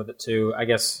other stuff with it too. I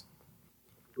guess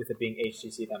with it being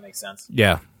HTC, that makes sense.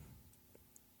 Yeah.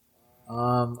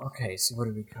 Okay, so what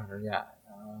did we cover? Yeah.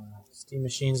 Steam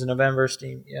machines in November.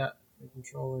 Steam, yeah.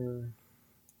 Controller.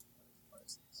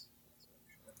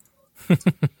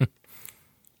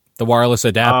 The wireless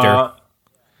adapter.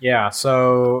 Yeah,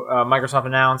 so Microsoft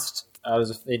announced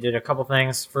they did a couple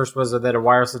things. First was that a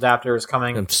wireless adapter is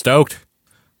coming. I'm stoked.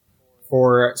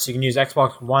 So you can use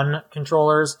Xbox One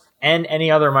controllers and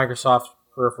any other Microsoft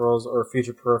peripherals or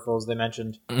future peripherals they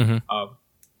mentioned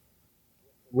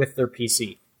with their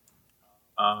PC.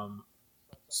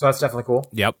 So that's definitely cool.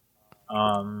 Yep.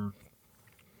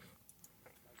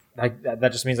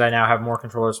 That just means I now have more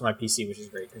controllers for my PC, which is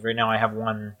great, because right now I have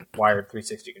one wired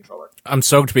 360 controller. I'm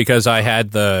stoked because I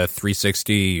had the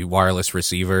 360 wireless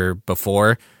receiver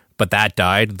before, but that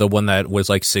died. The one that was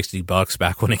 $60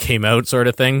 back when it came out, sort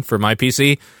of thing, for my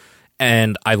PC.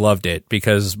 And I loved it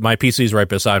because my PC is right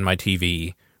beside my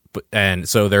TV, and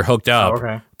so they're hooked up. Oh,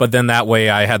 okay. But then that way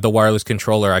I had the wireless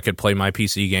controller. I could play my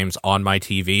PC games on my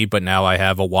TV, but now I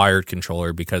have a wired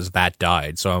controller because that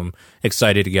died. So I'm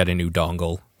excited to get a new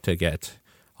dongle to get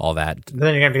all that. But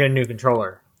then you have to get a new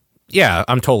controller. Yeah,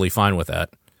 I'm totally fine with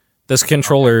that. This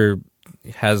controller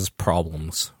has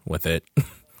problems with it.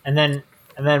 And then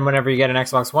whenever you get an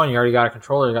Xbox One, you already got a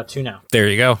controller. You got 2 now. There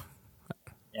you go.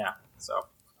 Yeah. So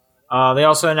they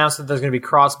also announced that there's going to be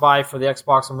cross-buy for the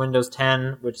Xbox and Windows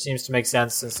 10, which seems to make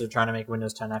sense since they're trying to make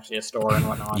Windows 10 actually a store and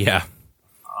whatnot. Yeah.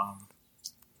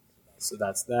 So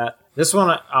that's that. This one,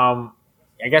 I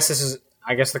guess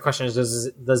the question is,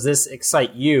 does this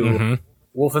excite you? Mm-hmm.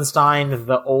 Wolfenstein: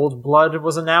 The Old Blood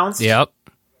was announced. Yep.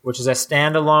 Which is a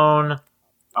standalone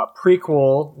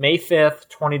prequel, May 5th,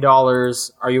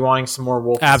 $20. Are you wanting some more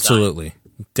Wolfenstein? Absolutely.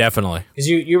 Definitely. Because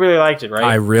you really liked it, right?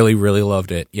 I really, really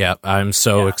loved it. Yeah, I'm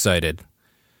so excited.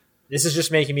 This is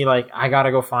just making me I gotta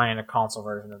go find a console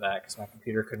version of that because my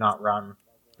computer could not run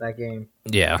that game.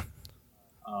 Yeah.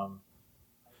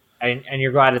 And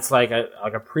you're glad it's like a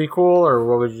prequel, or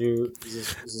what would you?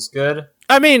 Is this good?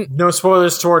 I mean, no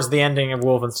spoilers towards the ending of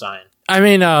Wolfenstein. I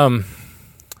mean,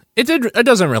 it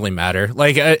doesn't really matter.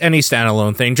 Like any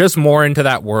standalone thing, just more into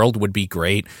that world would be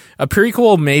great. A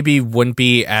prequel maybe wouldn't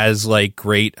be as like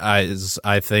great as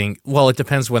I think. Well, it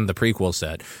depends when the prequel's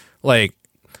set. Like,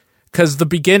 because the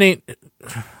beginning,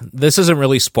 this isn't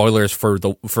really spoilers for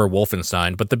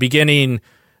Wolfenstein, but the beginning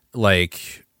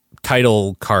like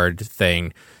title card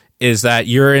thing is that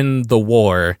you're in the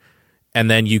war. And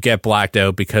then you get blacked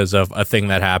out because of a thing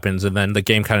that happens. And then the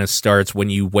game kind of starts when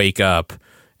you wake up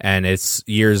and it's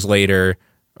years later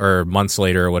or months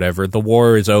later or whatever. The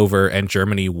war is over and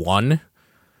Germany won.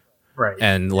 Right.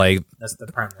 And like, that's the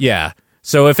premise. Yeah.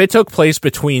 So if it took place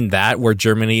between that where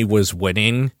Germany was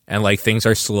winning and like things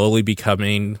are slowly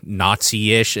becoming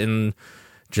Nazi-ish and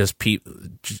just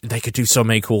they could do so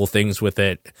many cool things with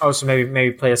it. Oh, so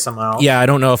maybe play as someone else. Yeah. I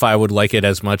don't know if I would like it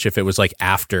as much if it was like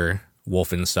after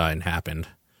Wolfenstein happened.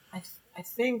 I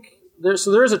think there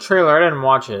is a trailer. I didn't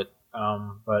watch it,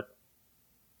 but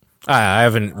I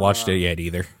haven't watched it yet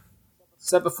either.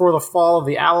 Set before the fall of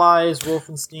the Allies,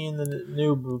 Wolfenstein,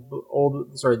 the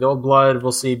old blood.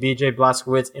 We'll see B.J.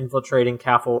 Blazkowicz infiltrating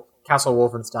Castle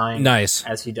Wolfenstein. Nice,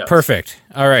 as he does. Perfect.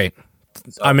 All right,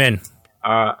 so, I'm in.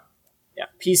 Yeah,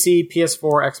 PC,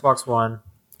 PS4, Xbox One.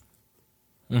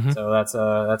 Mm-hmm. So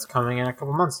that's coming in a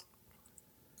couple months.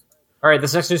 All right,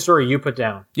 this next news story you put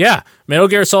down. Yeah, Metal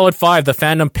Gear Solid 5, the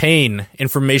Phantom Pain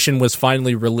information was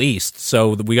finally released.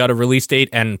 So we got a release date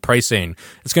and pricing.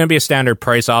 It's going to be a standard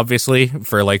price, obviously,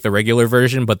 for like the regular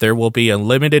version, but there will be a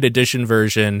limited edition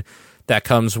version that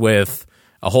comes with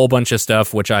a whole bunch of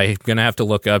stuff, which I'm going to have to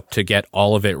look up to get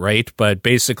all of it right. But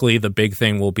basically, the big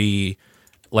thing will be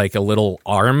like a little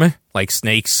arm, like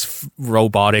Snake's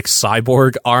robotic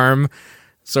cyborg arm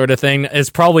sort of thing. It's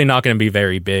probably not going to be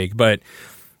very big, but...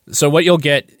 So what you'll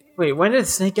get... Wait, when did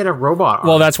Snake get a robot arm?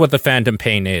 Well, that's what the Phantom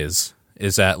Pain is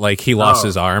that, like, he lost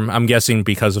his arm. I'm guessing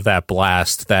because of that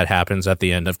blast that happens at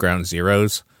the end of Ground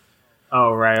Zeroes.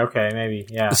 Oh, right, okay, maybe,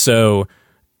 yeah. So,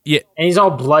 yeah. And he's all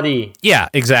bloody. Yeah,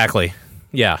 exactly.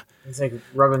 Yeah. He's, like,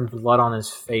 rubbing blood on his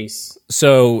face.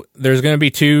 So, there's going to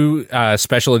be two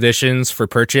special editions for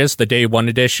purchase, the Day 1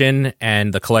 edition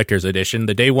and the Collector's edition.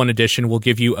 The Day 1 edition will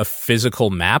give you a physical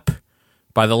map,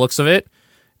 by the looks of it.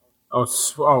 Oh,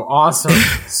 awesome.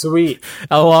 Sweet.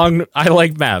 I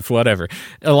like maps, whatever.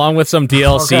 Along with some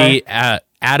DLC, okay.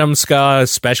 Atom Ska,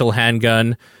 special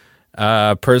handgun,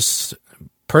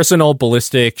 personal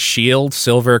ballistic shield,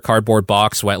 silver cardboard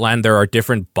box, wetland. There are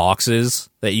different boxes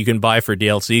that you can buy for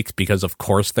DLC because of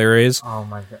course there is. Oh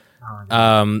my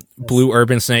god. Blue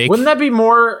Urban Snake. Wouldn't that be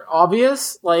more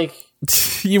obvious? Like,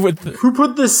 you would. Who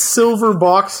put this silver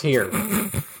box here?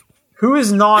 Who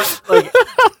is not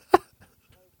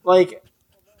like,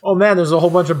 oh man, there's a whole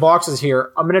bunch of boxes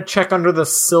here. I'm gonna check under the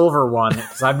silver one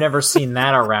because I've never seen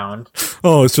that around.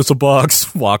 Oh, it's just a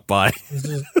box. Walk by.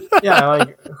 Yeah,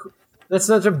 like that's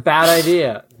such a bad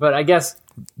idea. But I guess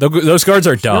those guards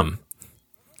are dumb.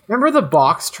 Remember the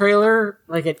box trailer,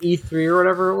 like at E3 or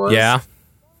whatever it was? Yeah,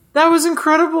 that was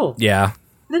incredible. Yeah,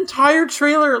 an entire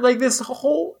trailer, like this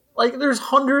whole, like there's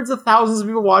hundreds of thousands of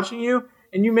people watching you,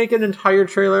 and you make an entire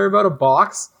trailer about a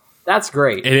box. That's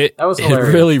great. That was hilarious.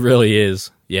 It really, really is.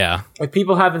 Yeah. If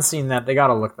people haven't seen that, they got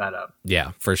to look that up.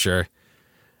 Yeah, for sure.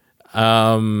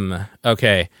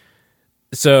 Okay.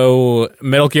 So,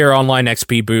 Metal Gear Online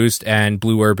XP Boost and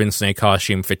Blue Urban Snake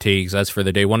costume fatigues. That's for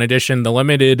the Day 1 edition. The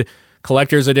limited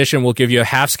collector's edition will give you a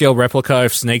half-scale replica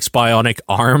of Snake's bionic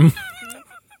arm.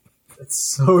 It's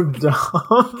so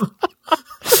dumb.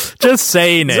 Just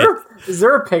saying it. Is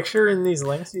there a picture in these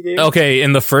links you gave me? Okay,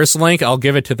 in the first link, I'll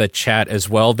give it to the chat as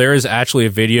well. There is actually a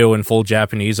video in full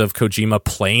Japanese of Kojima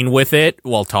playing with it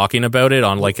while talking about it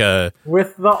on like a...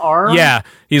 With the arm? Yeah,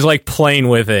 he's like playing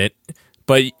with it.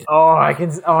 But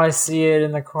I see it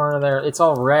in the corner there. It's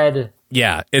all red.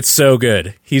 Yeah, it's so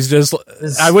good. He's just...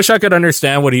 I wish I could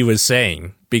understand what he was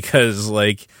saying because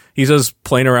like he's just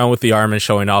playing around with the arm and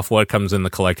showing off what comes in the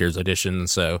collector's edition,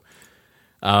 so...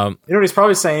 you know what he's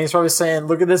probably saying? He's probably saying,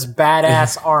 look at this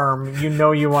badass arm. You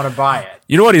know you want to buy it.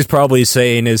 You know what he's probably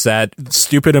saying is that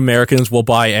stupid Americans will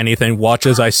buy anything. Watch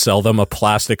as I sell them a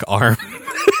plastic arm.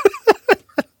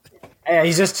 Yeah,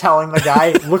 he's just telling the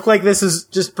guy, look like this is,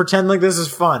 just pretend like this is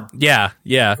fun. Yeah,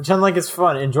 yeah. Pretend like it's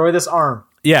fun. Enjoy this arm.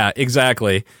 Yeah,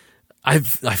 exactly. I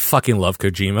fucking love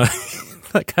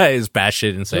Kojima. That guy is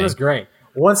batshit insane. It was great.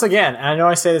 Once again, and I know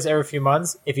I say this every few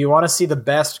months, if you want to see the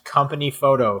best company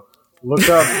photo, look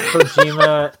up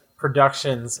Kojima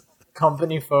Productions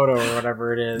company photo or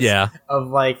whatever it is. Yeah. Of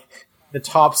like the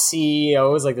top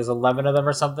CEOs, like there's 11 of them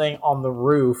or something on the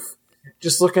roof,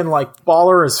 just looking like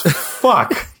baller as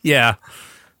fuck. Yeah.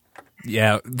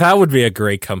 Yeah, that would be a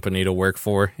great company to work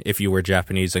for if you were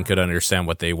Japanese and could understand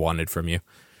what they wanted from you.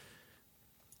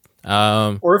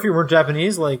 Or if you weren't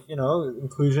Japanese, like,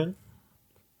 inclusion.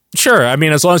 Sure, I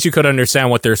mean, as long as you could understand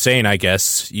what they're saying, I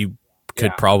guess you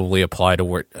could probably apply to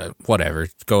work. Whatever,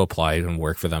 go apply and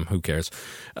work for them. Who cares?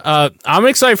 I'm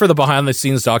excited for the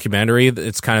behind-the-scenes documentary.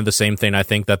 It's kind of the same thing I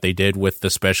think that they did with the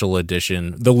special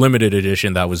edition, the limited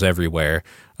edition that was everywhere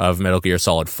of Metal Gear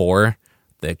Solid 4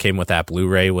 that came with that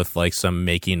Blu-ray with like some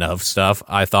making of stuff.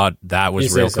 I thought that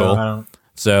was real cool.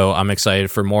 So I'm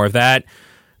excited for more of that.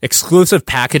 Exclusive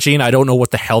packaging, I don't know what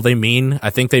the hell they mean.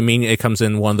 I think they mean it comes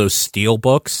in one of those steel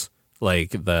books, like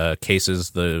the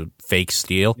cases, the fake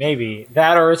steel. Maybe.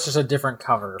 That or it's just a different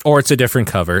cover. Or it's a different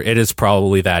cover. It is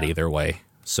probably that either way.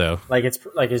 So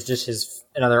it's just his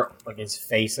his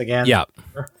face again. Yeah.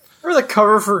 Remember the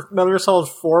cover for Metal Gear Solid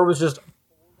 4 was just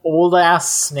old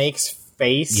ass Snake's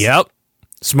face? Yep.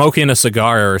 Smoking a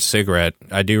cigar or a cigarette.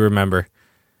 I do remember.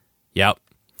 Yep.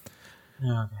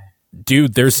 Okay.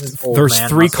 Dude, there's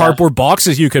 3 cardboard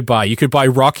boxes you could buy. You could buy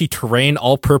Rocky Terrain,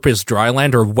 All-Purpose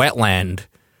Dryland, or Wetland.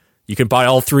 You can buy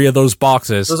all 3 of those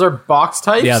boxes. Those are box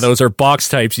types? Yeah, those are box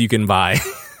types you can buy.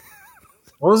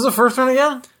 What was the first one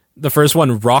again? The first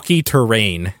one, Rocky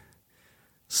Terrain.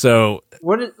 So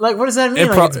what does that mean?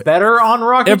 It's better on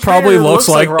Rocky Terrain? It probably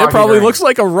looks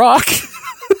like a rock.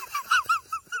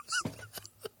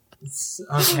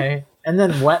 Okay. And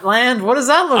then Wetland? What does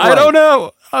that look like? I don't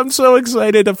know. I'm so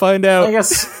excited to find out. Like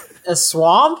a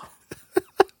swamp?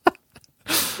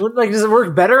 Does it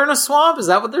work better in a swamp? Is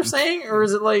that what they're saying? Or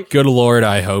is it like... Good Lord,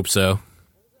 I hope so.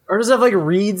 Or does it have like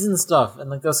reeds and stuff and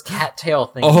like those cattail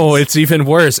things? Oh, it's even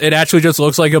worse. It actually just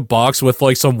looks like a box with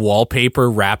like some wallpaper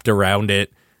wrapped around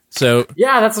it. So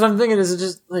yeah, that's what I'm thinking. Is it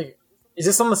just like... Is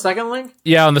this on the second link?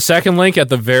 Yeah, on the second link at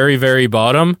the very, very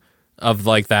bottom of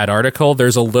like that article,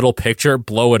 there's a little picture.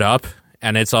 Blow it up,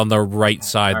 and it's on the right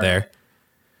side there.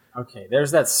 Okay,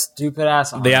 there's that stupid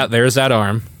ass arm. Yeah, there's that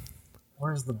arm.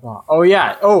 Where's the box? Oh,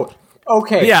 yeah. Oh,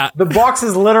 okay. Yeah. The box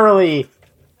is literally...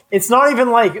 It's not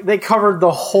even like they covered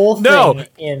the whole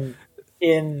thing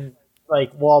in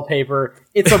like wallpaper.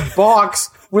 It's a box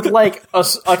with like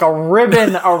a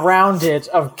ribbon around it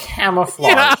of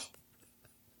camouflage. Yeah.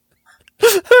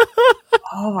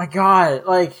 Oh my god!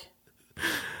 Like,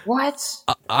 what?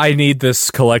 I need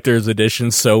this collector's edition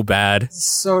so bad. It's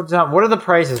so dumb. What are the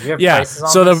prices? Do you have prices on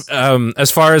so this? As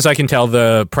far as I can tell,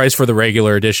 the price for the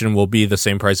regular edition will be the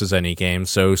same price as any game.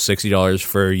 So $60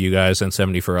 for you guys and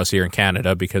 $70 for us here in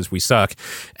Canada because we suck,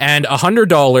 and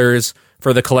 $100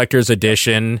 for the collector's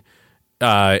edition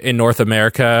in North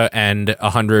America, and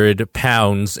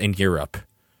 £100 in Europe.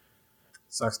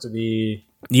 Sucks to be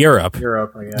Europe,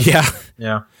 I guess.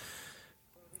 Yeah.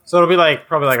 So it'll be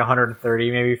probably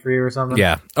 130 maybe for you or something.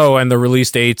 Yeah. Oh, and the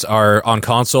release dates are on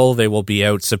console. They will be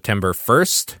out September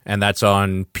 1st, and that's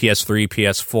on PS3,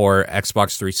 PS4,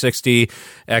 Xbox 360,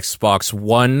 Xbox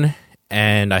One,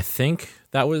 and I think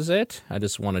that was it. I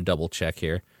just want to double check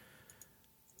here.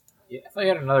 Yeah, I thought you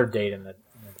had another date in the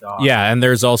doc. Yeah, and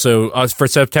there's also for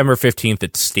September 15th,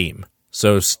 it's Steam.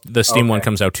 So the Steam one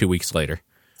comes out 2 weeks later.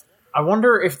 I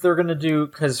wonder if they're going to do,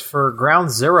 because for Ground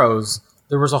Zeroes,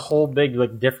 there was a whole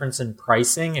big difference in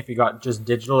pricing. If you got just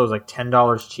digital, it was like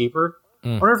 $10 cheaper. I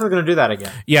wonder if they're going to do that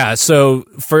again. Yeah, so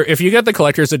if you get the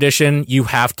collector's edition, you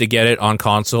have to get it on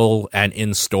console and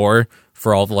in store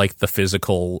for all the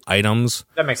physical items.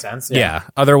 That makes sense. Yeah.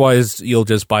 Otherwise, you'll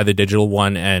just buy the digital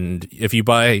one, and if you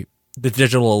buy the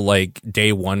digital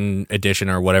day one edition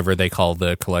or whatever they call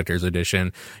the collector's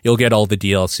edition, you'll get all the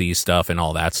DLC stuff and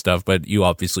all that stuff, but you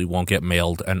obviously won't get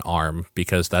mailed an ARM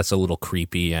because that's a little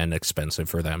creepy and expensive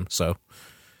for them. So,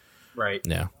 right.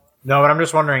 Yeah. No, but I'm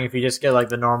just wondering if you just get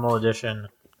the normal edition,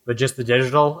 but just the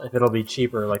digital, if it'll be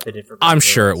cheaper like they did for. I'm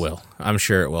sure it will.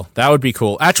 That would be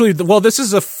cool. Actually, this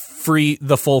is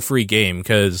the full free game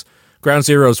because Ground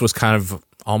Zeroes was kind of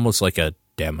almost like a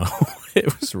demo. It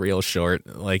was real short,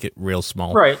 real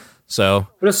small. Right. So,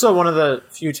 but it's still one of the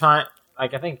few times. I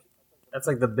think that's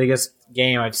the biggest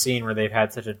game I've seen where they've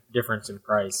had such a difference in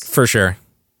price. For sure.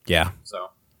 Yeah. So,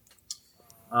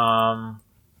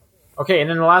 okay, and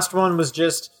then the last one was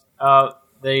just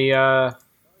the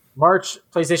March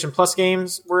PlayStation Plus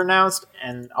games were announced,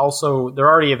 and also they're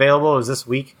already available. It was this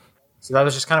week, so that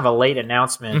was just kind of a late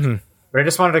announcement. Mm-hmm. But I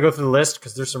just wanted to go through the list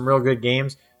because there's some real good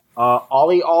games.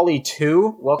 Ollie Ollie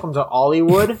 2, Welcome to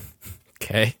Ollywood.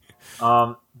 Okay.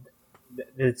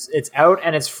 It's out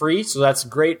and it's free, so that's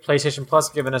great. PlayStation Plus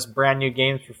giving us brand new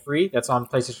games for free. That's on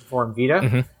PlayStation 4 and Vita.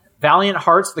 Mm-hmm. Valiant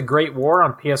Hearts: The Great War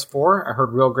on PS4. I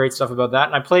heard real great stuff about that,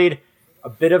 and I played a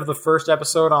bit of the first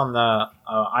episode on the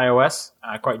iOS.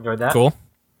 I quite enjoyed that. Cool.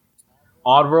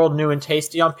 Oddworld New and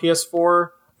Tasty on PS4,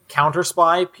 Counter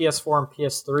Spy, PS4 and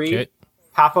PS3, Okay.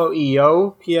 Papo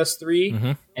EO,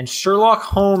 PS3, and Sherlock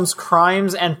Holmes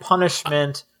Crimes and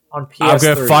Punishment on PS3. I'm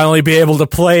going to finally be able to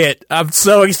play it. I'm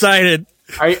so excited.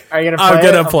 Are you going to play I'm it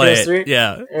going on to play PS3? it.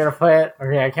 Yeah. You're going to play it?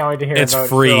 Okay, I can't wait to hear It's about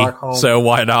free, Sherlock Holmes so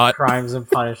why not? Crimes and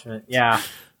Punishment. Yeah.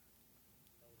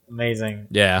 Amazing.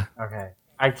 Yeah. Okay.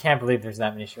 I can't believe there's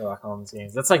that many Sherlock Holmes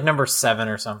games. That's like number 7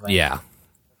 or something. Yeah.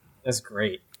 That's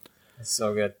great. It's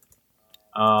so good.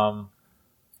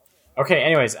 Okay,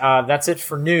 anyways, that's it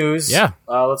for news. Yeah.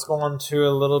 Let's go on to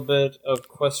a little bit of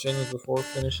questions before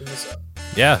finishing this up.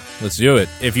 Yeah, let's do it.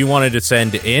 If you wanted to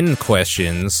send in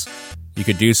questions, you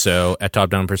could do so at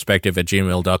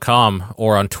topdownperspective@gmail.com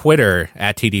or on Twitter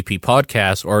at TDP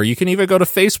Podcast, or you can even go to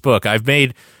Facebook. I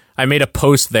made a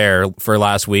post there for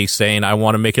last week saying I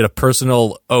want to make it a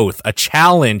personal oath, a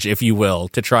challenge, if you will,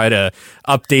 to try to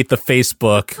update the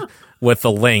Facebook with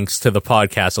the links to the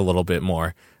podcast a little bit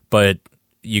more. But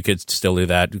you could still do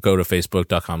that. Go to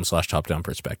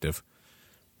facebook.com/topdownperspective.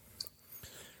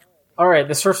 All right,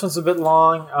 this first one's a bit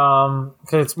long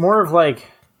because it's more of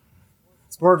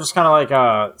just kind of like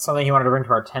something he wanted to bring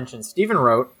to our attention. Steven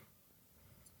wrote,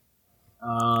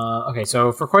 okay,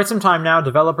 so for quite some time now,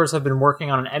 developers have been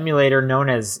working on an emulator known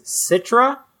as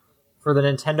Citra for the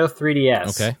Nintendo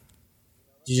 3DS. Okay.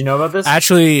 Did you know about this?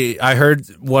 Actually, I heard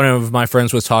one of my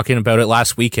friends was talking about it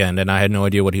last weekend, and I had no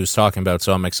idea what he was talking about,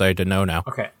 so I'm excited to know now.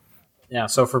 Okay. Yeah,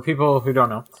 so for people who don't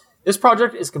know, this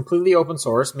project is completely open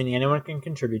source, meaning anyone can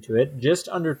contribute to it. Just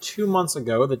under 2 months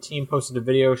ago, the team posted a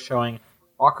video showing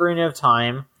Ocarina of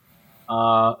Time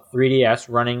 3DS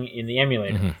running in the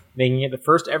emulator, making it the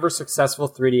first ever successful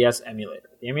 3DS emulator.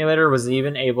 The emulator was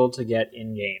even able to get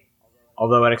in-game,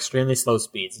 although at extremely slow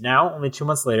speeds. Now, only 2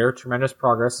 months later, tremendous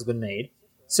progress has been made.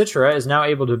 Citra is now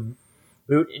able to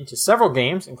boot into several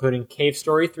games, including Cave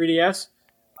Story 3DS,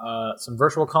 some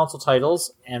Virtual Console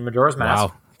titles, and Majora's Mask.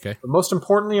 Wow. Okay. But most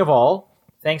importantly of all,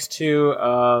 thanks to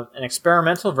an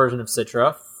experimental version of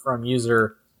Citra from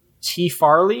user T.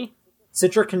 Farley,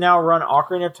 Citra can now run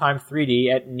Ocarina of Time 3D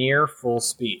at near full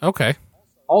speed. Okay.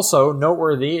 Also,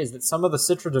 noteworthy is that some of the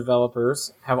Citra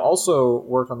developers have also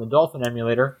worked on the Dolphin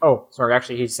emulator. Oh, sorry,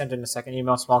 actually, he sent in a second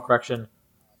email, small correction.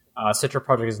 Citra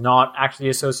project is not actually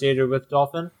associated with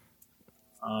Dolphin.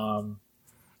 And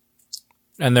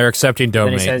they're accepting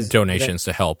then he says donations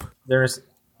to help.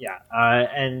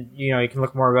 And you can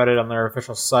look more about it on their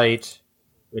official site,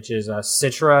 which is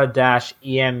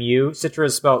Citra-EMU. Citra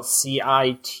is spelled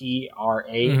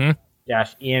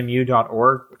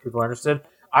Citra-EMU.org, if people are interested.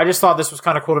 I just thought this was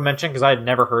kind of cool to mention because I had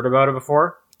never heard about it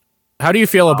before. How do you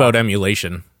feel about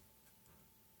emulation?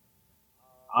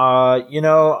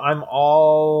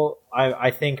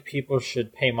 I think people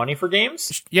should pay money for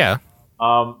games. Yeah.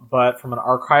 But from an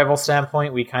archival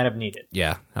standpoint, we kind of need it.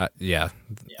 Yeah. I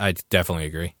definitely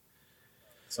agree.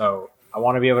 So I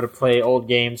want to be able to play old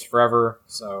games forever.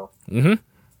 So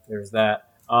there's that.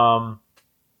 But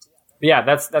yeah,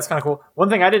 that's kind of cool. One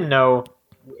thing I didn't know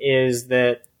is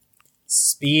that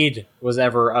speed was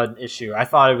ever an issue. I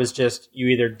thought it was just you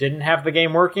either didn't have the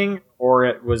game working or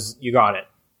it was you got it.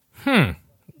 You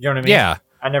know what I mean? Yeah.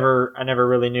 I never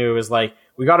really knew. It was like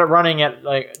we got it running at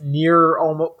like near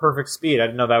almost perfect speed. I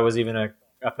didn't know that was even a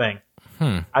thing.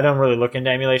 I don't really look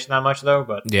into emulation that much though,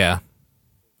 but yeah,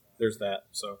 there's that.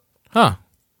 So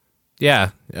yeah,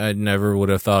 I never would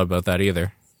have thought about that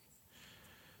either.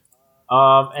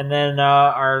 And then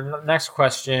our next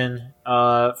question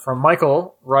from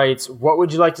Michael writes, "What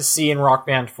would you like to see in Rock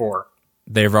Band 4?"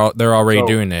 They're already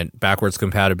doing it. Backwards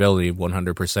compatibility,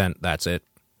 100%. That's it.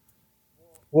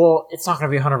 Well, it's not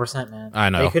going to be 100%, man. I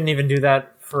know. They couldn't even do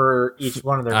that for each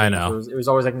one of their games. I know. It was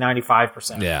always like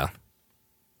 95%. Yeah.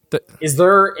 Is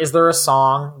there a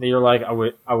song that you're like, I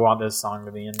want this song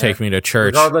to be in there? Take me to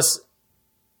church. Regardless.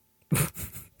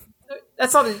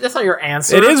 That's not your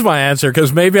answer. It is my answer,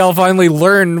 because maybe I'll finally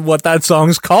learn what that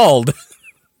song's called.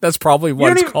 That's probably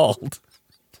what it's called.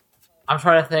 I'm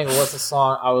trying to think what's a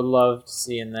song I would love to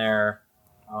see in there.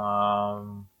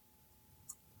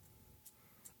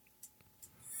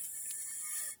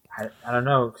 I don't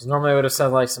know, because normally I would have said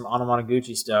like some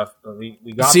Onomonoguchi stuff, but we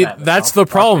got See, that. that's the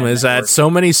problem, is that so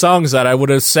many songs that I would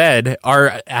have said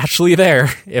are actually there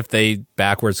if they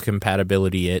backwards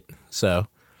compatibility it. So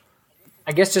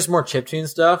I guess just more chiptune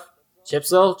stuff.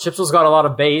 Chipsell's got a lot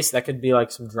of bass. That could be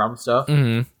like some drum stuff.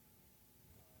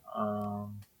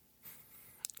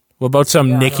 what about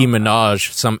some Nicki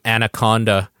Minaj, some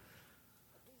Anaconda?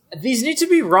 These need to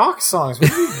be rock songs.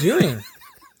 What are you doing?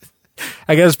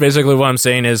 I guess basically what I'm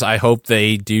saying is I hope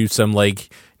they do some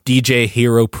like DJ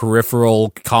Hero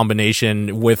peripheral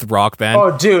combination with Rock Band.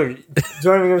 Oh, dude,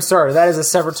 don't even get me started. That is a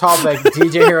separate topic.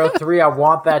 DJ Hero 3, I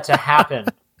want that to happen.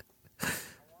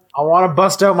 I want to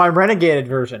bust out my Renegaded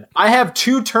version. I have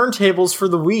 2 turntables for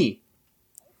the Wii.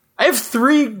 I have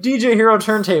 3 DJ Hero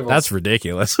turntables. That's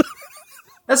ridiculous.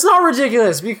 That's not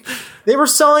ridiculous. They were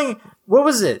selling, what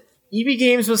was it? EB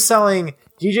Games was selling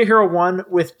DJ Hero 1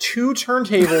 with 2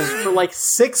 turntables for like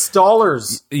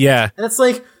 $6. Yeah. And it's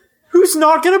like, who's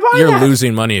not going to buy that? You're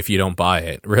losing money if you don't buy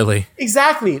it, really.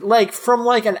 Exactly. Like, from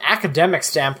like an academic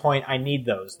standpoint, I need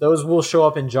those. Those will show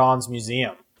up in John's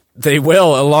museum. They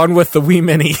will, along with the Wii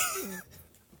Mini.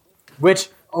 Which,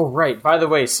 oh right, by the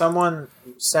way, someone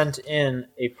sent in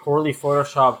a poorly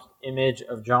photoshopped image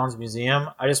of John's museum.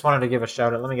 I just wanted to give a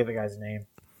shout out. Let me get the guy's name.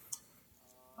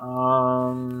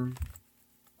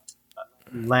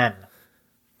 Len.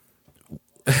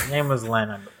 His name was Len.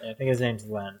 I think his name's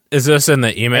Len. Is this in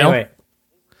the email? Anyway,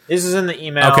 this is in the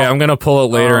email. Okay, I'm going to pull it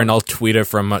later and I'll tweet it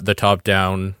from the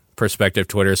top-down perspective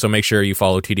Twitter, so make sure you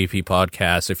follow TDP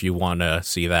Podcast if you want to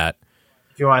see that.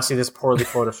 If you want to see this poorly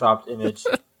photoshopped image.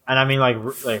 And I mean like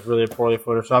really poorly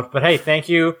photoshopped. But hey, thank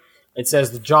you. It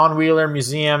says the John Wheeler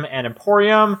Museum and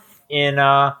Emporium in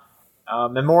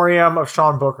memoriam of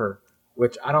Sean Booker,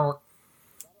 which I don't...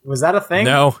 Was that a thing?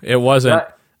 No, it wasn't.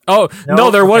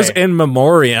 There was in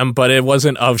memoriam, but it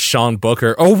wasn't of Sean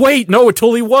Booker. Oh, wait, no, it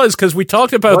totally was, because we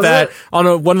talked about that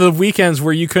on one of the weekends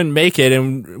where you couldn't make it,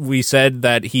 and we said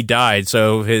that he died,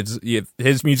 so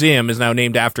his museum is now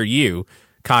named after you,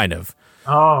 kind of.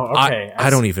 Oh, okay. I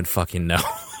don't even fucking know.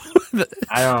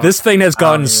 This thing has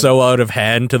gotten so out of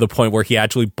hand to the point where he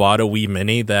actually bought a Wii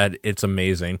Mini that it's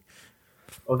amazing.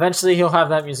 Well, eventually he'll have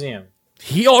that museum.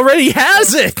 He already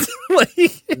has it!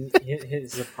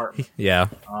 His apartment. Yeah.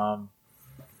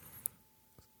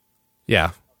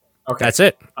 Yeah. Okay. That's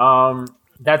it.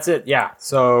 That's it, yeah.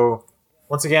 So,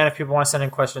 once again, if people want to send in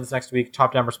questions next week,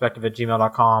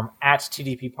 topdownperspective@gmail.com, at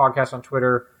TDP Podcast on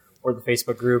Twitter, or the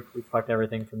Facebook group. We collect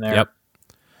everything from there. Yep.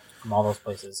 From all those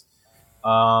places.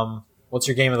 What's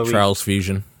your game of the week? Trials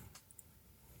Fusion.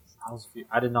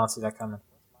 I did not see that coming.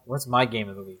 What's my game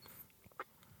of the week?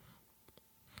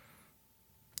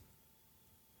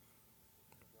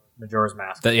 Majora's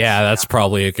Mask. That's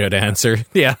probably a good answer.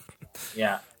 Yeah.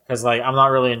 Yeah, because like I'm not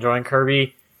really enjoying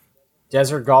Kirby.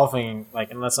 Desert golfing,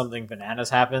 like unless something bananas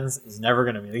happens, is never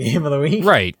going to be the game of the week.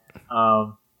 Right.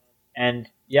 And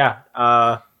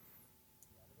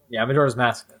Majora's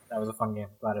Mask. That was a fun game.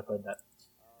 Glad I played that.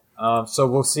 So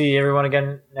we'll see everyone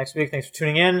again next week. Thanks for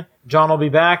tuning in. John will be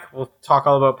back. We'll talk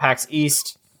all about PAX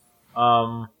East.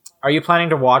 Are you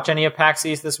planning to watch any of PAX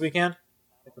East this weekend?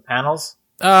 Like the panels?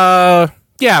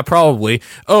 Yeah, probably.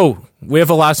 Oh, we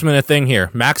have a last minute thing here.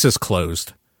 Maxis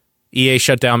closed. EA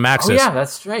shut down Maxis. Oh yeah,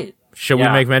 that's right. Should we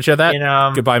make mention of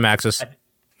that? Goodbye, Maxis.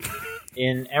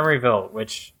 In Emeryville,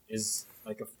 which is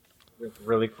like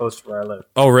really close to where I live.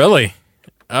 Oh, really?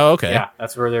 Oh, okay. Yeah,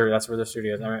 that's where their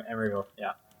studio is. Emeryville.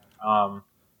 Yeah.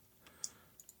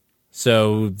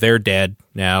 So they're dead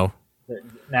now.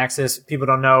 Maxis. People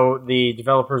don't know the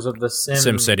developers of the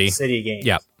SimCity games.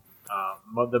 Yeah.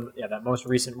 That most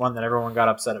recent one that everyone got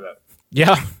upset about.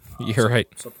 Yeah, you're right.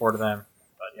 Supported them,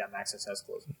 but yeah, Maxis has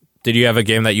closed. Did you have a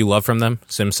game that you love from them?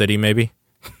 SimCity, maybe?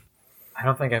 I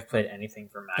don't think I've played anything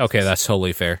from Maxis. Okay, that's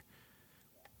totally fair.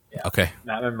 Yeah. Okay.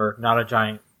 Remember, not a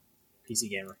giant PC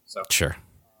gamer. So sure.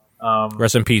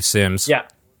 Rest in peace, Sims. Yeah,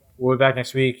 we'll be back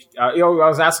next week. I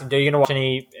was asking, are you going to watch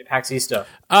any PAX East stuff?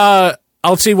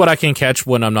 I'll see what I can catch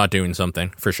when I'm not doing something,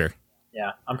 for sure.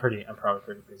 Yeah, I'm probably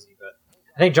pretty busy, but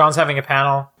I think John's having a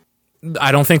panel.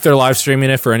 I don't think they're live streaming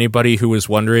it for anybody who was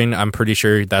wondering. I'm pretty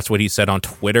sure that's what he said on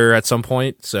Twitter at some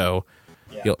point. So,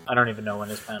 yeah, I don't even know when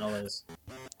his panel is.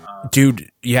 Dude,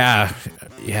 yeah,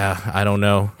 I don't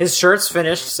know. His shirt's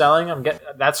finished selling.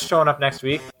 That's showing up next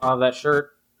week. I'll have that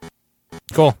shirt.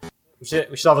 Cool. We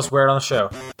should all just wear it on the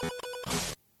show.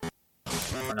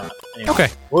 Or not. Anyway, okay.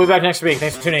 We'll be back next week.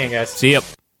 Thanks for tuning in, guys. See ya.